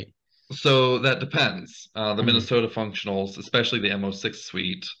metals, right? So that depends. The Mm, Minnesota functionals, especially the MO6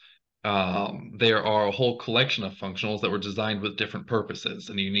 suite, there are a whole collection of functionals that were designed with different purposes,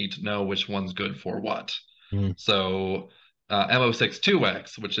 and you need to know which one's good for what. mm, So MO6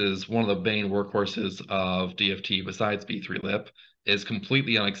 2X, which is one of the main workhorses of DFT besides B3-LIP, is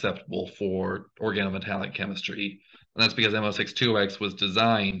completely unacceptable for organometallic chemistry. And that's because MO6 2X was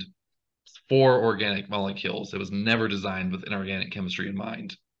designed for organic molecules. It was never designed with inorganic chemistry in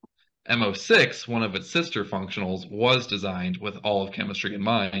mind. MO6, one of its sister functionals, was designed with all of chemistry in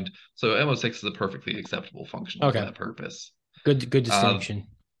mind, so MO6 is a perfectly acceptable functional for okay. that purpose. Good Uh, distinction.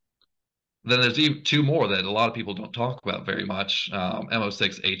 then there's two more that a lot of people don't talk about very much.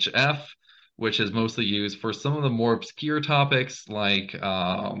 MO6HF, which is mostly used for some of the more obscure topics like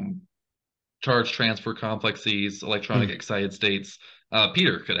charge transfer complexes, electronic Mm. excited states.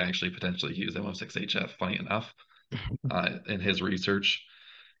 Peter could actually potentially use MO6HF, funny enough, in his research.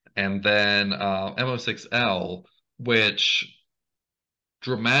 And then MO6L, which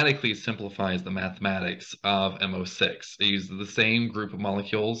dramatically simplifies the mathematics of MO6. It uses the same group of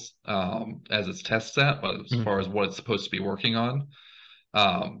molecules as its test set, but as Mm. far as what it's supposed to be working on.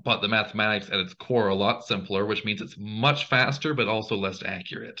 But the mathematics at its core are a lot simpler, which means it's much faster, but also less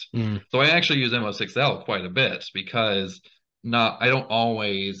accurate. Mm. So I actually use MO6L quite a bit because I don't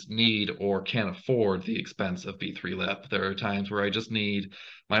always need or can afford the expense of B3-LIP. There are times where I just need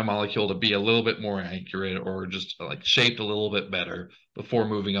my molecule to be a little bit more accurate or just like shaped a little bit better before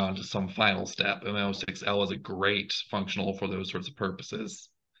moving on to some final step. MO6L is a great functional for those sorts of purposes.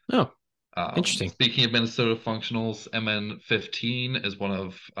 Oh, interesting. Speaking of Minnesota functionals, MN15 is one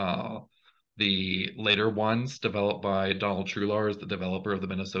of the later ones developed by Donald Trular, as the developer of the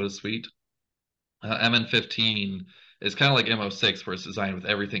Minnesota suite. MN15 is kind of like MO6, where it's designed with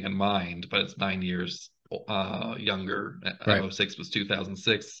everything in mind, but it's 9 years younger. Right. MO6 was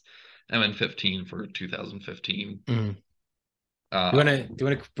 2006, MN15 for 2015. Mm. Um, Do you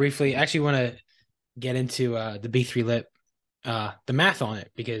want to briefly actually want to get into the B3-LIP the math on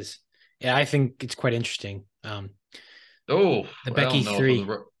it because yeah, I think it's quite interesting. oh, The I Becky don't know if I'm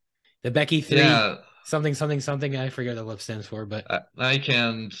three, the Becky three, yeah, something something something. I forget what the lip stands for, but I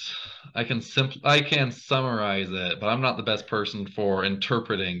can I can summarize it, but I'm not the best person for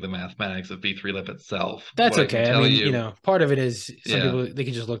interpreting the mathematics of B3-LIP itself. that's What I can okay. I tell mean, you, part of it is some yeah. people they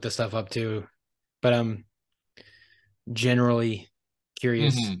can just look this stuff up too, but I'm generally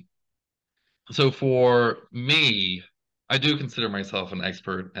curious. hmm So for me, I do consider myself an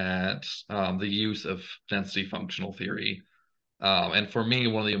expert at the use of density functional theory. And for me,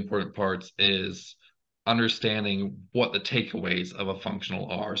 one of the important parts is understanding what the takeaways of a functional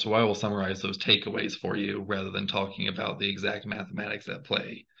are. So I will summarize those takeaways for you rather than talking about the exact mathematics at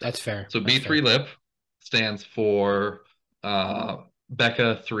play. That's fair. So That's fair. B3-LIP stands for uh,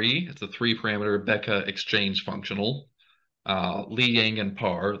 Beca 3. It's a three parameter Beca exchange functional. Li Yang and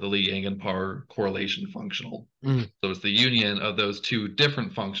Par, the Li Yang and Par correlation functional. Mm. So it's the union of those two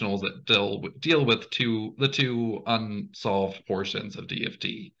different functionals that deal with the two unsolved portions of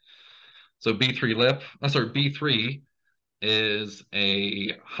DFT. So B3-LIP, sorry, B3 is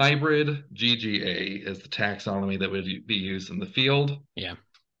a hybrid GGA is the taxonomy that would be used in the field. Yeah.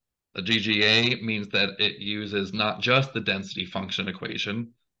 A GGA means that it uses not just the density function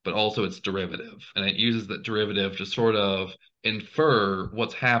equation, but also its derivative. And it uses that derivative to sort of infer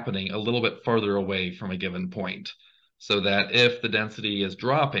what's happening a little bit further away from a given point. So that if the density is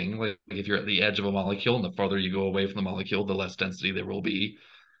dropping, like if you're at the edge of a molecule and the farther you go away from the molecule, the less density there will be,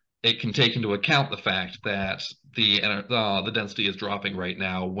 it can take into account the fact that the density is dropping right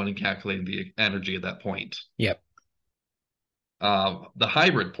now when calculating the energy at that point. Yep. The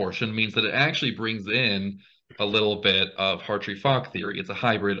hybrid portion means that it actually brings in a little bit of Hartree-Fock theory. It's a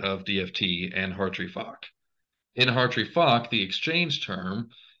hybrid of DFT and Hartree-Fock. In Hartree-Fock, the exchange term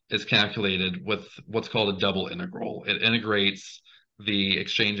is calculated with what's called a double integral. It integrates the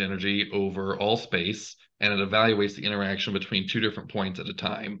exchange energy over all space, and it evaluates the interaction between two different points at a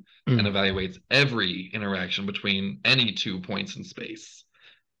time, and Mm. evaluates every interaction between any 2 points in space.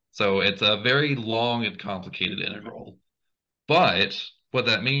 So it's a very long and complicated integral. But what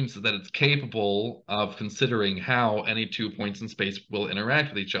that means is that it's capable of considering how any 2 points in space will interact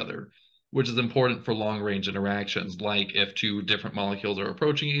with each other, which is important for long range interactions, like if two different molecules are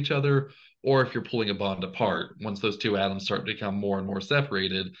approaching each other, or if you're pulling a bond apart. Once those two atoms start to become more and more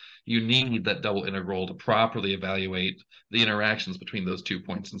separated, you need that double integral to properly evaluate the interactions between those 2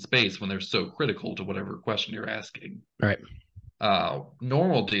 points in space when they're so critical to whatever question you're asking. Right.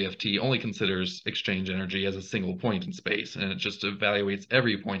 normal DFT only considers exchange energy as a single point in space, and it just evaluates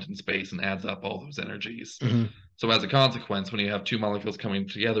every point in space and adds up all those energies. Hmm. So as a consequence, when you have two molecules coming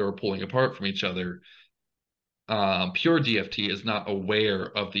together or pulling apart from each other, pure DFT is not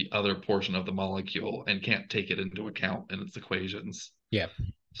aware of the other portion of the molecule and can't take it into account in its equations. Yeah.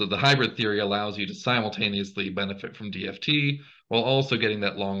 So the hybrid theory allows you to simultaneously benefit from DFT while also getting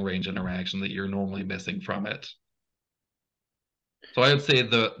that long range interaction that you're normally missing from it. So I would say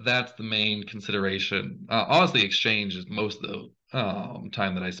that's the main consideration. Honestly, exchange is most of the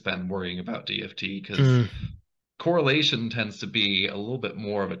time that I spend worrying about DFT because Mm. correlation tends to be a little bit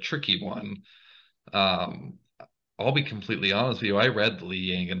more of a tricky one. Um, I'll be completely honest with you. I read the Li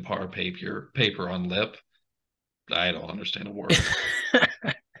Yang and Parr paper on lip. I don't understand a word.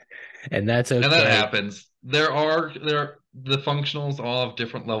 And that's And that okay. happens. The functionals all have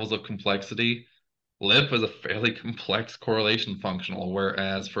different levels of complexity. Lip is a fairly complex correlation functional,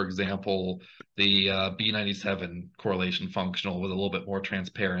 whereas, for example, the B97 correlation functional was a little bit more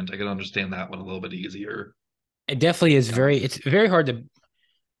transparent. I can understand that one a little bit easier. It definitely is Um, it's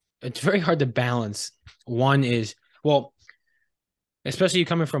very hard to balance. One is, well, especially you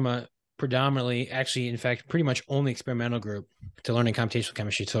coming from a predominantly, actually, in fact, pretty much only experimental group to learning computational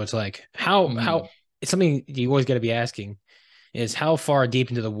chemistry. So it's like how mhm. it's something you always got to be asking is how far deep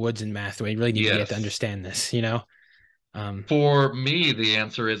into the woods in math do I really need to get to Yes. understand this, you know? Um, For me, the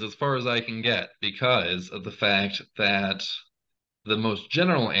answer is as far as I can get because of the fact that the most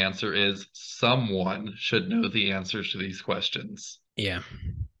general answer is someone should know the answers to these questions. yeah.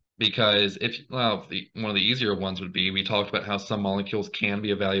 Because if well, one of the easier ones would be we talked about how some molecules can be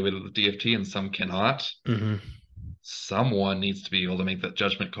evaluated with DFT and some cannot. Hmm. Someone needs to be able to make that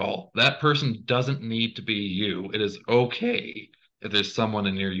judgment call. That person doesn't need to be you. It is okay if there's someone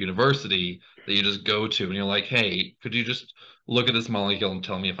in your university that you just go to and you're like, hey, could you just look at this molecule and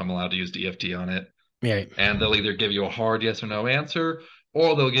tell me if I'm allowed to use DFT on it? Yeah. And they'll either give you a hard yes or no answer,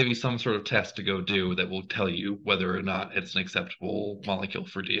 or they'll give you some sort of test to go do that will tell you whether or not it's an acceptable molecule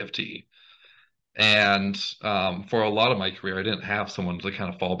for DFT. And for a lot of my career, I didn't have someone to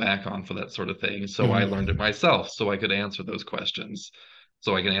kind of fall back on for that sort of thing. So I learned it Hmm. myself so I could answer those questions.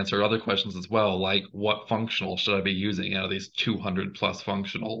 So I can answer other questions as well, like what functional should I be using out of these 200 plus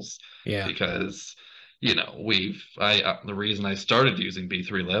functionals? Yeah. Because, the reason I started using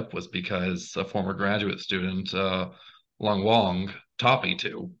B3 lip was because a former graduate student, Lung Wong, taught me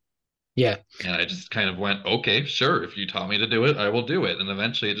to. Yeah. And I just kind of went, okay, sure. If you taught me to do it, I will do it. And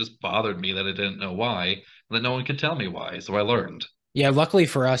eventually it just bothered me that I didn't know why, and that no one could tell me why. So I learned. Yeah. Luckily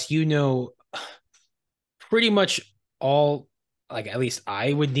for us, you know, pretty much all, like, at least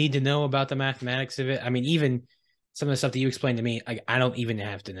I would need to know about the mathematics of it. I mean, even some of the stuff that you explained to me, like, I don't even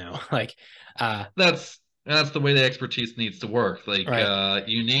have to know. Like, uh, That's the way the expertise needs to work. Like right.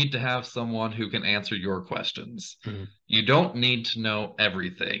 you need to have someone who can answer your questions. Mhm. You don't need to know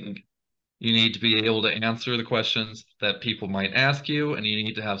everything. You need to be able to answer the questions that people might ask you, and you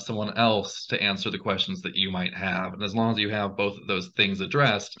need to have someone else to answer the questions that you might have. And as long as you have both of those things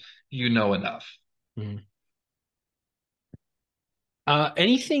addressed, you know enough. Mhm.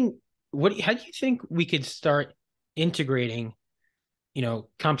 Anything, how do you think we could start integrating,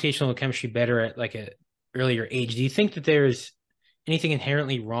 computational chemistry better at like a earlier age? Do you think that there's anything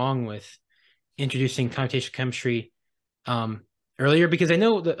inherently wrong with introducing computational chemistry um, earlier? Because I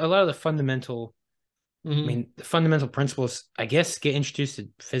know that a lot of Mhm. the fundamental principles, I guess, get introduced to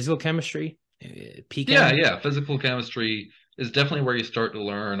physical chemistry, Yeah, PChem. yeah. Physical chemistry is definitely where you start to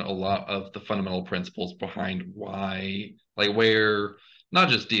learn a lot of the fundamental principles behind why, like where not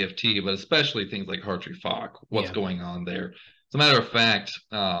just DFT, but especially things like Hartree-Fock, what's Yeah. going on there. As a matter of fact,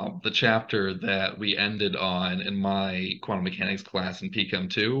 the chapter that we ended on in my quantum mechanics class in PChem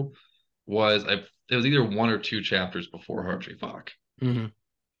 2 it was either one or two chapters before Hartree-Fock, Hmm.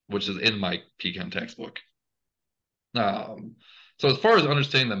 which is in my PChem textbook. Um, so as far as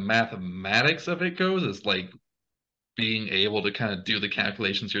understanding the mathematics of it goes, it's like being able to kind of do the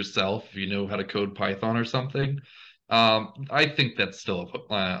calculations yourself if you know how to code Python or something. I think that's still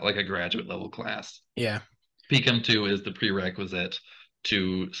like a graduate level class. Yeah. PChem 2 is the prerequisite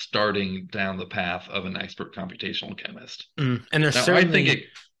to starting down the path of an expert computational chemist. And there's Now, certainly,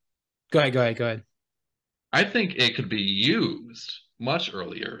 go ahead, go ahead, go ahead. I think it could be used much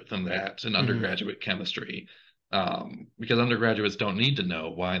earlier than that in Hmm. undergraduate chemistry, because undergraduates don't need to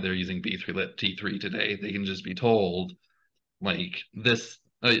know why they're using B3 lit T3 today. They can just be told, like, this,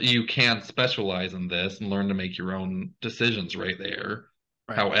 you can specialize in this and learn to make your own decisions right there.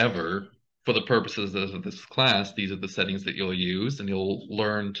 Right. However, for the purposes of this class, these are the settings that you'll use, and you'll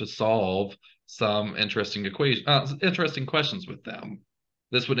learn to solve some interesting questions with them.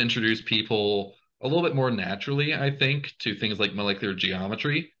 This would introduce people a little bit more naturally, I think, to things like molecular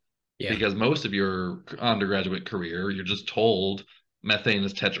geometry, Yeah. because most of your undergraduate career, you're just told methane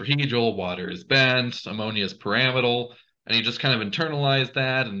is tetrahedral, water is bent, ammonia is pyramidal, and you just kind of internalize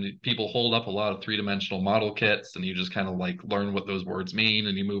that. And people hold up a lot of three-dimensional model kits, and you just kind of like learn what those words mean,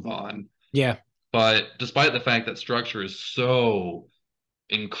 and you move on. Yeah. But despite the fact that structure is so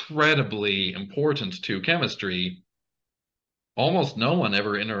incredibly important to chemistry, almost no one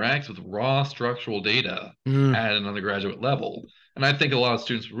ever interacts with raw structural data Mm. at an undergraduate level. And I think a lot of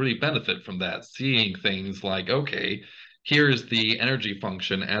students really benefit from that, seeing things like, okay, here's the energy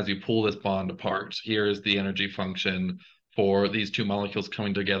function as you pull this bond apart. Here's the energy function for these two molecules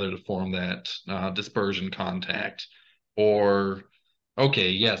coming together to form that dispersion contact. Or, okay,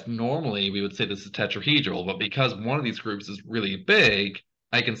 yes, normally we would say this is tetrahedral, but because one of these groups is really big,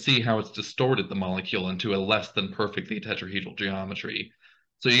 I can see how it's distorted the molecule into a less than perfectly tetrahedral geometry.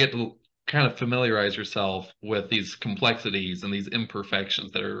 So you get to kind of familiarize yourself with these complexities and these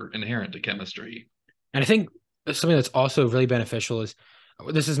imperfections that are inherent to chemistry. And I think something that's also really beneficial is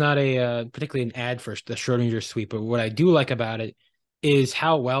this is not a particularly an ad for the Schrodinger suite, but what I do like about it is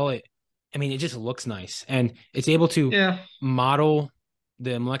how well I mean, it just looks nice and it's able to Yeah, model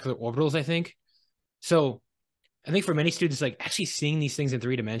the molecular orbitals, I think. So I think for many students, like actually seeing these things in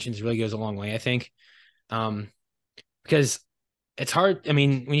 3 dimensions really goes a long way, I think. Um, because it's hard. I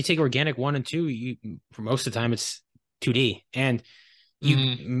mean, when you take organic 1 and 2, you for most of the time it's 2D. And you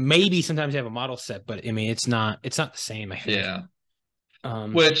hmm, maybe sometimes you have a model set, but I mean it's not the same, I think. yeah.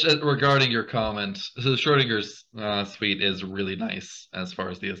 Um, Which, regarding your comment, so Schrodinger's suite is really nice as far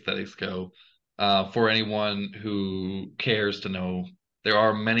as the aesthetics go. For anyone who cares to know, there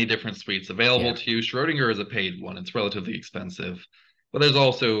are many different suites available yeah. to you. Schrodinger is a paid one; it's relatively expensive. But there's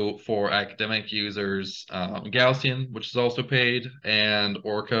also for academic users, Gaussian, which is also paid, and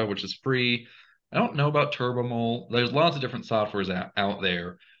Orca, which is free. I don't know about Turbomol. There's lots of different softwares out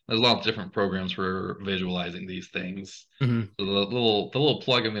there. There's lots of different programs for visualizing these things. Mhm. So the little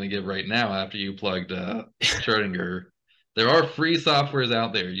plug I'm going to give right now after you plugged Schrodinger, there are free softwares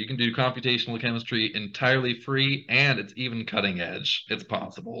out there. You can do computational chemistry entirely free, and it's even cutting edge. It's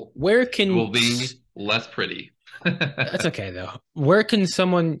possible. Where It will can be less pretty. That's okay though. Where can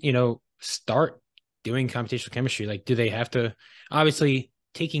someone, start doing computational chemistry? Like, do they have to? Obviously,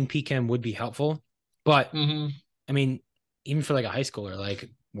 taking PChem would be helpful, but hmm I mean, even for like a high schooler, like,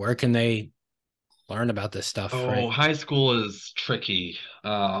 where can they learn about this stuff? Oh, Right? high school is tricky.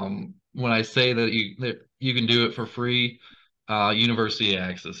 When I say that you can do it for free, university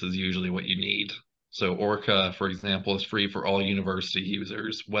access is usually what you need. So Orca, for example, is free for all university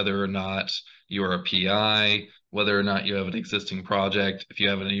users, whether or not you're a PI, whether or not you have an existing project. If you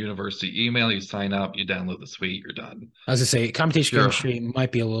have a university email, you sign up, you download the suite, you're done. I was gonna say If computational you're chemistry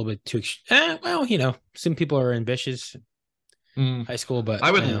might be a little bit too. Well, some people are ambitious Mm, high school, but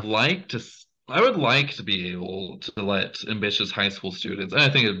I would I know, like to. I would like to be able to let ambitious high school students, and I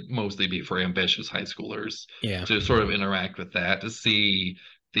think it'd mostly be for ambitious high schoolers, yeah, to sort of interact with that, to see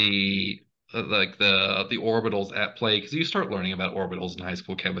the like the orbitals at play, because you start learning about orbitals in high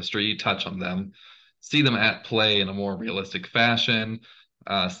school chemistry, you touch on them, see them at play in a more realistic fashion,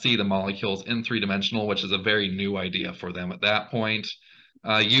 see the molecules in three-dimensional, which is a very new idea for them at that point.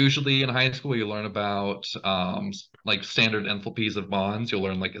 Usually in high school, you learn about like standard enthalpies of bonds. You'll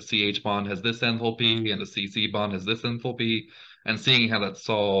learn like a CH bond has this enthalpy and a CC bond has this enthalpy, and seeing how that's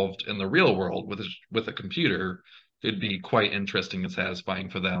solved in the real world with a computer could be quite interesting and satisfying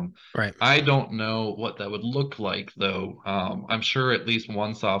for them. right. I don't know what that would look like though. I'm sure at least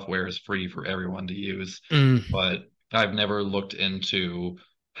one software is free for everyone to use, Mm, but I've never looked into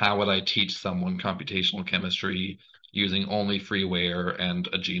how would I teach someone computational chemistry using only freeware and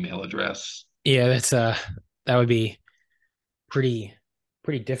a Gmail address. yeah, that would be pretty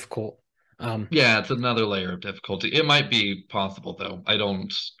pretty difficult. Yeah, it's another layer of difficulty. It might be possible though.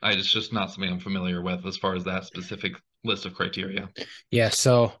 It's just not something I'm familiar with as far as that specific list of criteria. Yeah,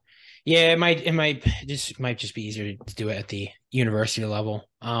 so yeah, it might just be easier to do it at the university level.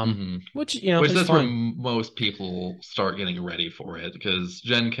 hmm Which Which is that's where fine. most people start getting ready for it because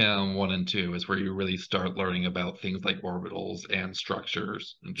Gen Chem 1 and 2 is where you really start learning about things like orbitals and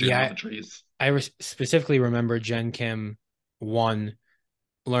structures and Yeah, geometries. specifically remember Gen Chem 1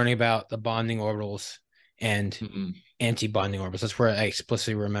 learning about the bonding orbitals and hmm anti-bonding orbitals. That's where I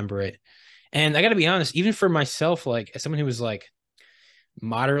explicitly remember it. And I got to be honest, even for myself, like as someone who was like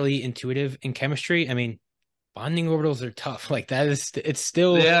moderately intuitive in chemistry, I mean, bonding orbitals are tough. Like that is, it's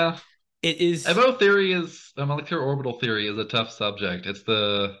still Yeah. It is. MO theory is molecular orbital theory is a tough subject. It's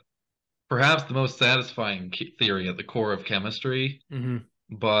the perhaps the most satisfying theory at the core of chemistry, Mhm.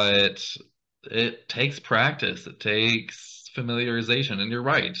 but it takes practice. It takes familiarization. And you're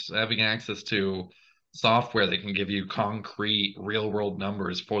right, having access to software that can give you concrete, real-world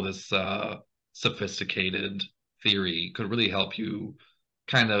numbers for this sophisticated theory could really help you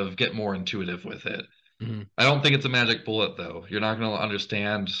kind of get more intuitive with it. Mhm. I don't think it's a magic bullet, though. You're not going to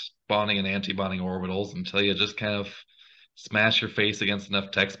understand bonding and anti-bonding orbitals until you just kind of smash your face against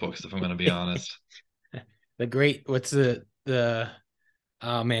enough textbooks, if I'm going to be honest. The great, what's the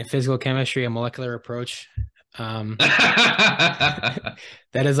oh man, physical chemistry and molecular approach. Um, uh,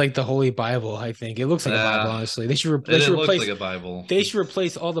 that is like the holy Bible, I think. It looks like a Bible, honestly. They it should looks like replace a Bible. they should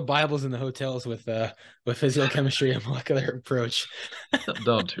replace all the Bibles in the hotels with physical chemistry and molecular approach.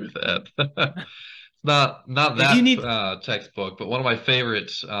 Don't do that. Not If you that need textbook, but one of my favorite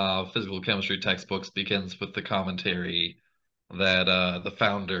physical chemistry textbooks begins with the commentary that the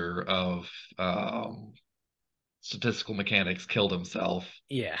founder of um, statistical mechanics killed himself,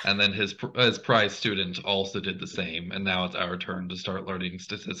 yeah. and then his prize student also did the same, and now it's our turn to start learning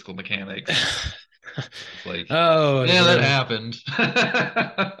statistical mechanics. It's like, Oh, the yeah, that brave. happened.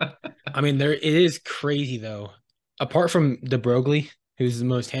 I mean, there it is crazy though. Apart from de Broglie, who's the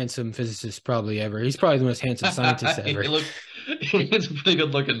most handsome physicist probably ever. He's probably the most handsome scientist ever. He's a pretty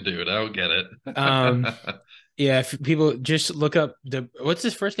good looking dude. I don't get Um, it. yeah, if people just look up the what's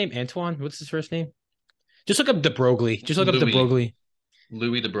his first name? Antoine? What's his first name? Just look up de Broglie. Just look up de Louis Broglie.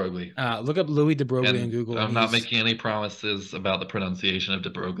 Louis de Broglie. Look up Louis de Broglie on And Google, and I'm not he's making any promises about the pronunciation of de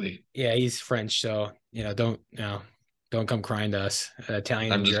Broglie. yeah, he's French, so don't come crying to us,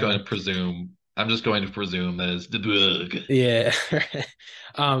 Italian and German. I'm just going to presume that it's de Broglie. Yeah.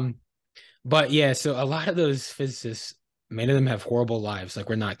 um, but yeah, so a lot of those physicists, many of them have horrible lives. Like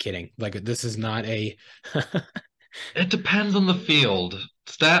we're not kidding. Like this is not a It depends on the field.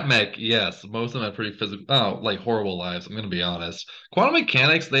 Stat mech, yes, most of them have pretty physical, oh, like horrible lives. I'm gonna be honest. Quantum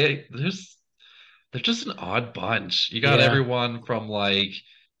mechanics, they're just an odd bunch. You got yeah. everyone from like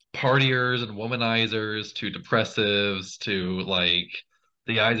partiers and womanizers to depressives to like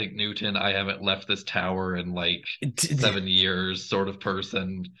the Isaac Newton, I haven't left this tower in like 7 years sort of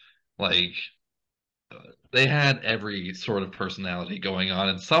person. Like they had every sort of personality going on,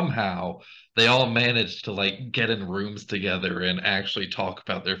 and somehow they all managed to like get in rooms together and actually talk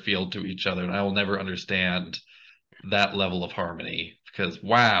about their field to each other. And I will never understand that level of harmony because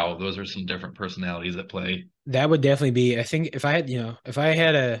wow, those are some different personalities at play. That would definitely be, I think if I had, if I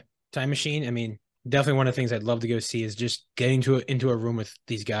had a time machine, I mean, definitely one of the things I'd love to go see is just getting into a room with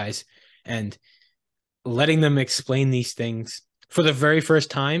these guys and letting them explain these things for the very first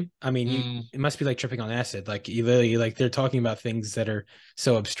time. I mean, Mm, it must be like tripping on acid. Like you literally, like they're talking about things that are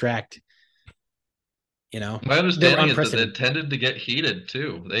so abstract, my they're understanding is that they unprecedented. tended to get heated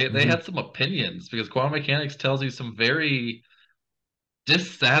too. They Mhm. had some opinions because quantum mechanics tells you some very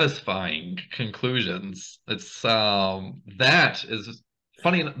dissatisfying conclusions. It's that is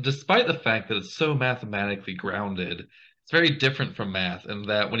funny, despite the fact that it's so mathematically grounded, it's very different from math in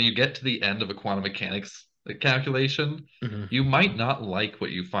that when you get to the end of a quantum mechanics calculation, Mhm. you might not like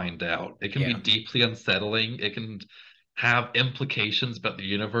what you find out. It can be Yeah. deeply unsettling. It can have implications about the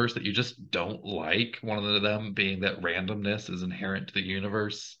universe that you just don't like. One of them being that randomness is inherent to the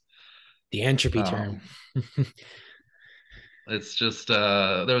universe. The entropy term. Um, it's just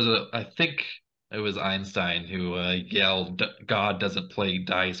there was a I think it was Einstein who yelled, "God doesn't play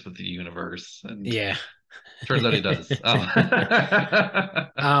dice with the universe," and Yeah. turns out he does. Oh.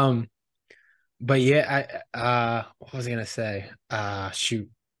 um, but yeah, what was I gonna say? Shoot.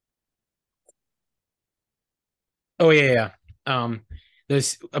 Oh yeah, yeah.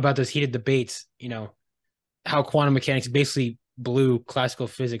 Those about those heated debates, how quantum mechanics basically blew classical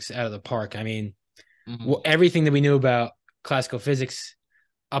physics out of the park. I mean, Mhm, well, everything that we knew about classical physics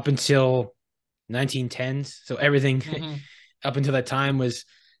up until 1910s, so everything mhm. up until that time was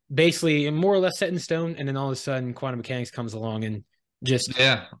basically more or less set in stone, and then all of a sudden quantum mechanics comes along and just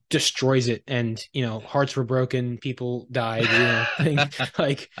Yeah. destroys it, and hearts were broken, people died, things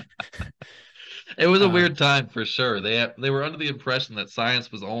like It was a um weird time for sure. They were under the impression that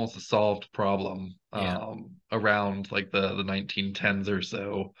science was almost a solved problem yeah, around like the 1910s or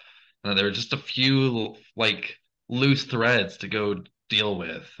so. And there were just a few like loose threads to go deal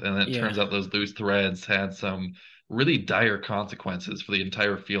with. And it yeah. turns out those loose threads had some really dire consequences for the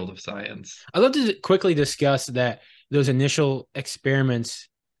entire field of science. I'd love to quickly discuss that those initial experiments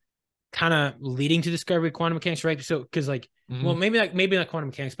kind of leading to discovery of quantum mechanics, right? So, because like, well, Mhm. maybe not quantum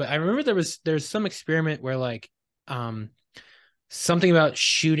mechanics, but I remember there's some experiment where like, something about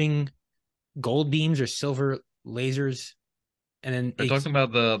shooting. gold beams or silver lasers, and then Are you talking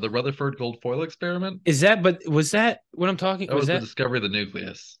about the Rutherford gold foil experiment? is that? But was that what I'm talking? That Was was the that discovery of the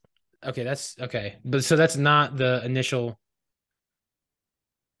nucleus. okay? That's okay. But so that's not the initial.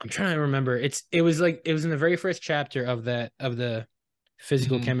 I'm trying to remember. It was like it was in the very first chapter of the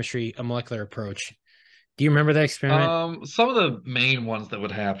physical Mhm. chemistry, a molecular approach. Do you remember that experiment? Some of the main ones that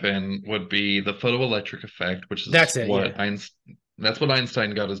would happen would be the photoelectric effect, which is That's it. Yeah, That's what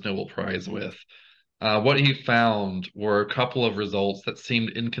Einstein got his Nobel Prize with. What he found were a couple of results that seemed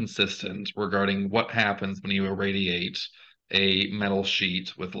inconsistent regarding what happens when you irradiate a metal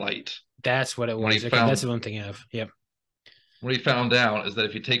sheet with light. that's what it What he was. Okay, that's found the one thing of. Yep. what he found out is that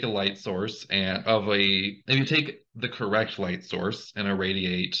if you take a light source if you take the correct light source and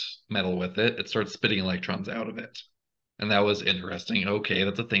irradiate metal with it, it starts spitting electrons out of it. And that was interesting. Okay,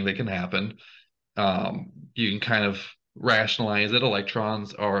 that's a thing that can happen. You can kind of rationalize it.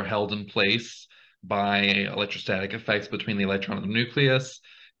 Electrons are held in place by electrostatic effects between the electron and the nucleus.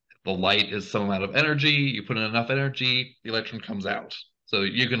 The light is some amount of energy. You put in enough energy, the electron comes out. So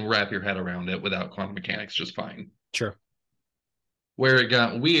you can wrap your head around it without quantum mechanics just fine. Sure. Where it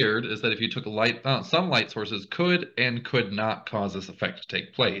got weird is that if you took some light sources could and could not cause this effect to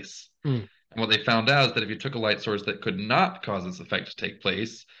take place. Mm, And what they found out is that if you took a light source that could not cause this effect to take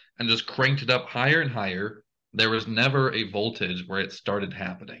place and just cranked it up higher and higher, there was never a voltage where it started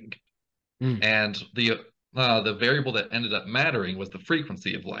happening. mm, And the variable that ended up mattering was the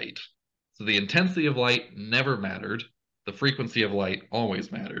frequency of light. So the intensity of light never mattered. The frequency of light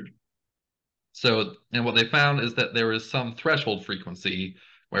always mattered. So, and what they found is that there is some threshold frequency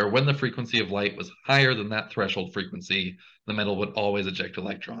where when the frequency of light was higher than that threshold frequency, the metal would always eject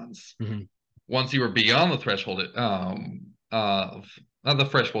electrons. mhm. Once you were beyond the threshold of the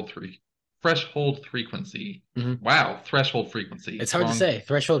threshold frequency. Hmm. Wow, threshold frequency. It's hard to Wrong. say.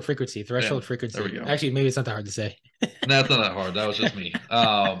 Threshold frequency. Yeah, Threshold there we frequency. go. Actually, maybe it's not that hard to say. That's not that hard. That was just me.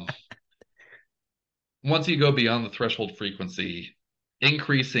 Once you go beyond the threshold frequency,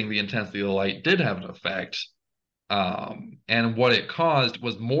 increasing the intensity of the light did have an effect. And what it caused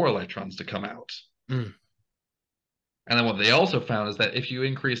was more electrons to come out. Mm, And then what they also found is that if you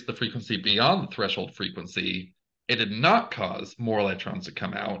increase the frequency beyond the threshold frequency, it did not cause more electrons to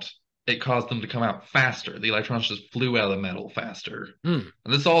come out. It caused them to come out faster. The electrons just flew out of the metal faster. mm,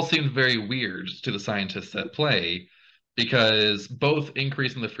 And this all seemed very weird to the scientists at play because both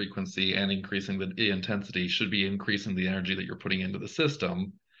increasing the frequency and increasing the intensity should be increasing the energy that you're putting into the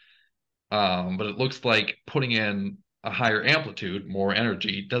system. But it looks like putting in a higher amplitude, more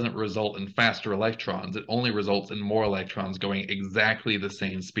energy, doesn't result in faster electrons. It only results in more electrons going exactly the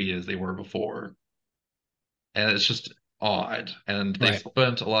same speed as they were before. And it's just odd. And they right.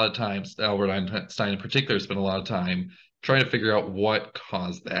 spent a lot of time, Albert Einstein in particular, spent a lot of time trying to figure out what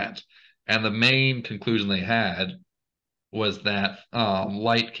caused that. And the main conclusion they had was that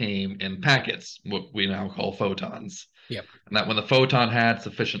light came in packets, what we now call photons. Yep. And that when the photon had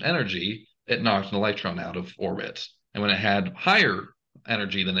sufficient energy, it knocked an electron out of orbit. And when it had higher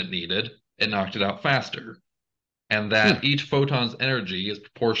energy than it needed, it knocked it out faster. And Hmm. that each photon's energy is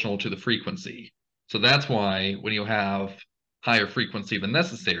proportional to the frequency. So that's why when you have higher frequency than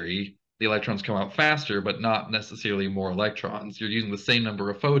necessary, the electrons come out faster, but not necessarily more electrons. You're using the same number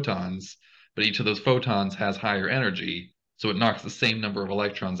of photons, but each of those photons has higher energy. So it knocks the same number of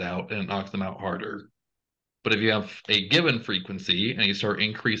electrons out and it knocks them out harder. But if you have a given frequency and you start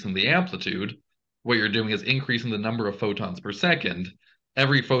increasing the amplitude, what you're doing is increasing the number of photons per second.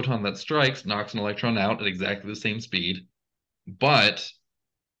 Every photon that strikes knocks an electron out at exactly the same speed. But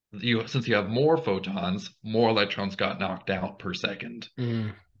since you have more photons, more electrons got knocked out per second.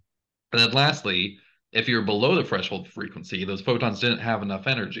 Mm, And then lastly, if you're below the threshold frequency, those photons didn't have enough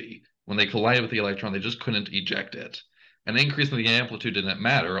energy. When they collided with the electron, they just couldn't eject it. And increasing the amplitude didn't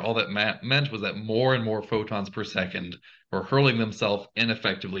matter. All that meant was that more and more photons per second were hurling themselves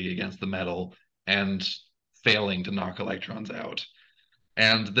ineffectively against the metal and failing to knock electrons out.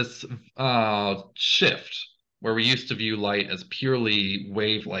 And this shift, where we used to view light as purely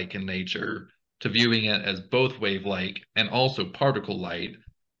wave-like in nature, to viewing it as both wave-like and also particle-like,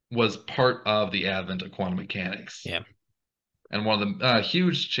 was part of the advent of quantum mechanics. yeah. And one of the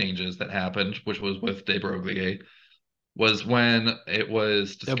huge changes that happened, which was with de Broglie, was when it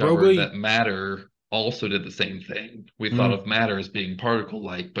was The discovered Broglie. that matter also did the same thing. We thought Mm. of matter as being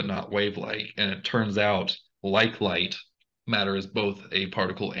particle-like, but not wave-like. And it turns out, like light, matter is both a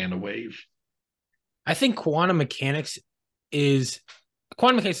particle and a wave. I think is quantum mechanics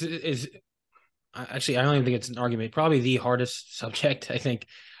is actually I don't even think it's an argument. Probably the hardest subject. I think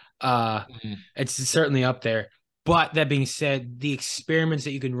Mhm. it's certainly up there. But that being said, the experiments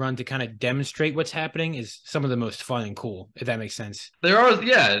that you can run to kind of demonstrate what's happening is some of the most fun and cool, if that makes sense. There are,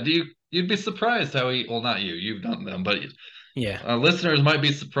 yeah. You'd be surprised how well, not you, you've done them, but Yeah. listeners might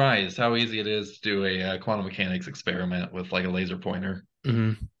be surprised how easy it is to do a quantum mechanics experiment with like a laser pointer.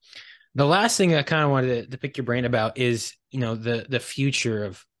 Hmm. The last thing I kind of wanted to pick your brain about is, the future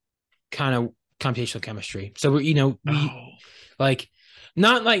of kind of computational chemistry. So we Oh, like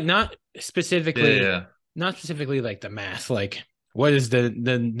not specifically yeah. not specifically like the math, like what is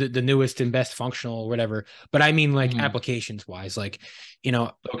the newest and best functional or whatever, but I mean like Mhm. applications wise, like you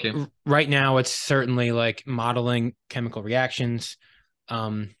know Okay. right now it's certainly like modeling chemical reactions,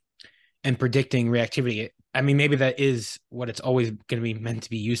 um and predicting reactivity. I mean, maybe that is what it's always going to be meant to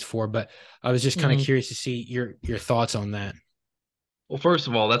be used for, but I was just kind of Mhm. curious to see your thoughts on that. Well, first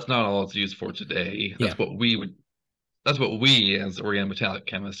of all, that's not all it's used for today. Yeah. That's what we as organometallic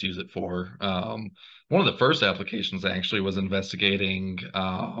chemists use it for. One of the first applications actually was investigating,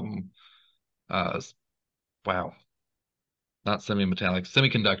 uh, wow, not semi-metallic,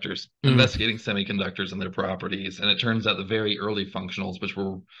 semiconductors, Mm, investigating semiconductors and their properties. And it turns out the very early functionals, which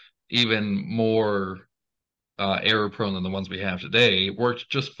were even more error prone than the ones we have today, worked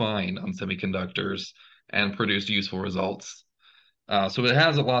just fine on semiconductors and produced useful results. So it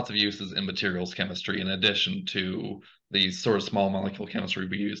has lots of uses in materials chemistry in addition to the sort of small molecule chemistry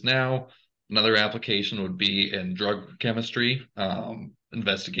we use now. Another application would be in drug chemistry,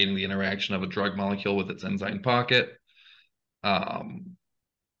 investigating the interaction of a drug molecule with its enzyme pocket. Um,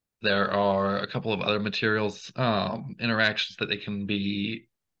 there are a couple of other materials interactions that it can be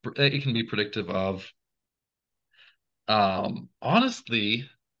predictive of. Honestly,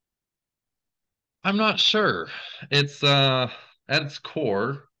 I'm not sure. It's at its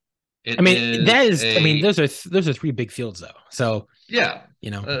core, I it mean, that is is, I mean, a those are three big fields though. So, yeah,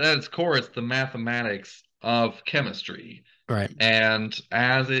 you know, at its core, it's the mathematics of chemistry. right. And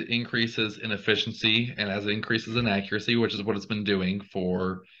as it increases in efficiency and as it increases in accuracy, which is what it's been doing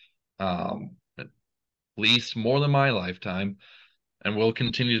for at least more than my lifetime, and will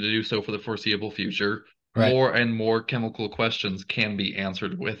continue to do so for the foreseeable future, Right. more and more chemical questions can be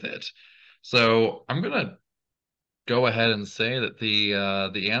answered with it. So I'm gonna go ahead and say that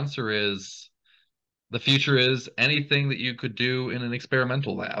the answer is the future is anything that you could do in an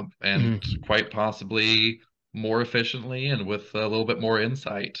experimental lab, and Mhm. quite possibly more efficiently and with a little bit more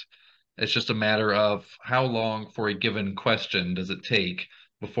insight. It's just a matter of how long for a given question does it take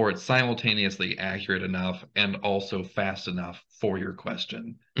before it's simultaneously accurate enough and also fast enough for your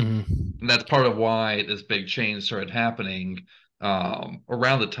question. Mhm. And that's part of why this big change started happening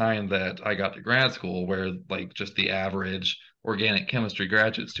around the time that I got to grad school, where like just the average organic chemistry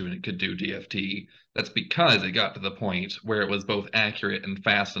graduate student could do DFT. That's because it got to the point where it was both accurate and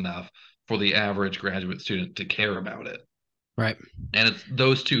fast enough for the average graduate student to care about it. Right. And it's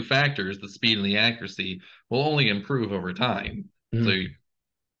those two factors, the speed and the accuracy, will only improve over time. So Mhm.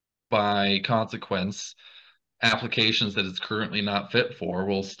 by consequence, applications that it's currently not fit for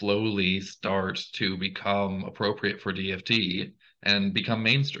will slowly start to become appropriate for DFT and become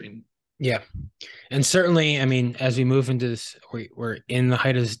mainstream. Yeah. And certainly, I mean, as we move into this, we're in the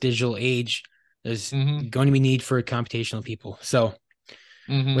height of this digital age, there's Hmm. going to be need for computational people. So,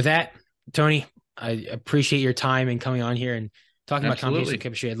 with Hmm. that, Tony, I appreciate your time and coming on here and talking about computational Absolutely.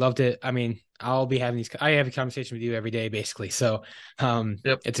 chemistry. I'd love to. I mean, I'll be having these. I have a conversation with you every day, basically. So,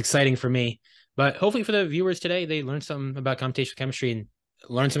 Yep. it's exciting for me. But hopefully, for the viewers today, they learned something about computational chemistry and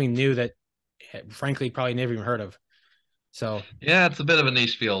learned something new that, frankly, probably never even heard of. So, Yeah, it's a bit of a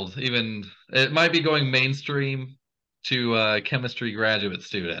niche field. Even it might be going mainstream to chemistry graduate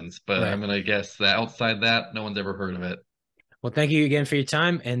students, but I'm right. gonna guess that outside that, no one's ever heard of it. Well, thank you again for your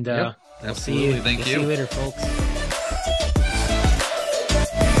time, and Yep. we'll see you. Absolutely. We'll Thank see you you. later, folks.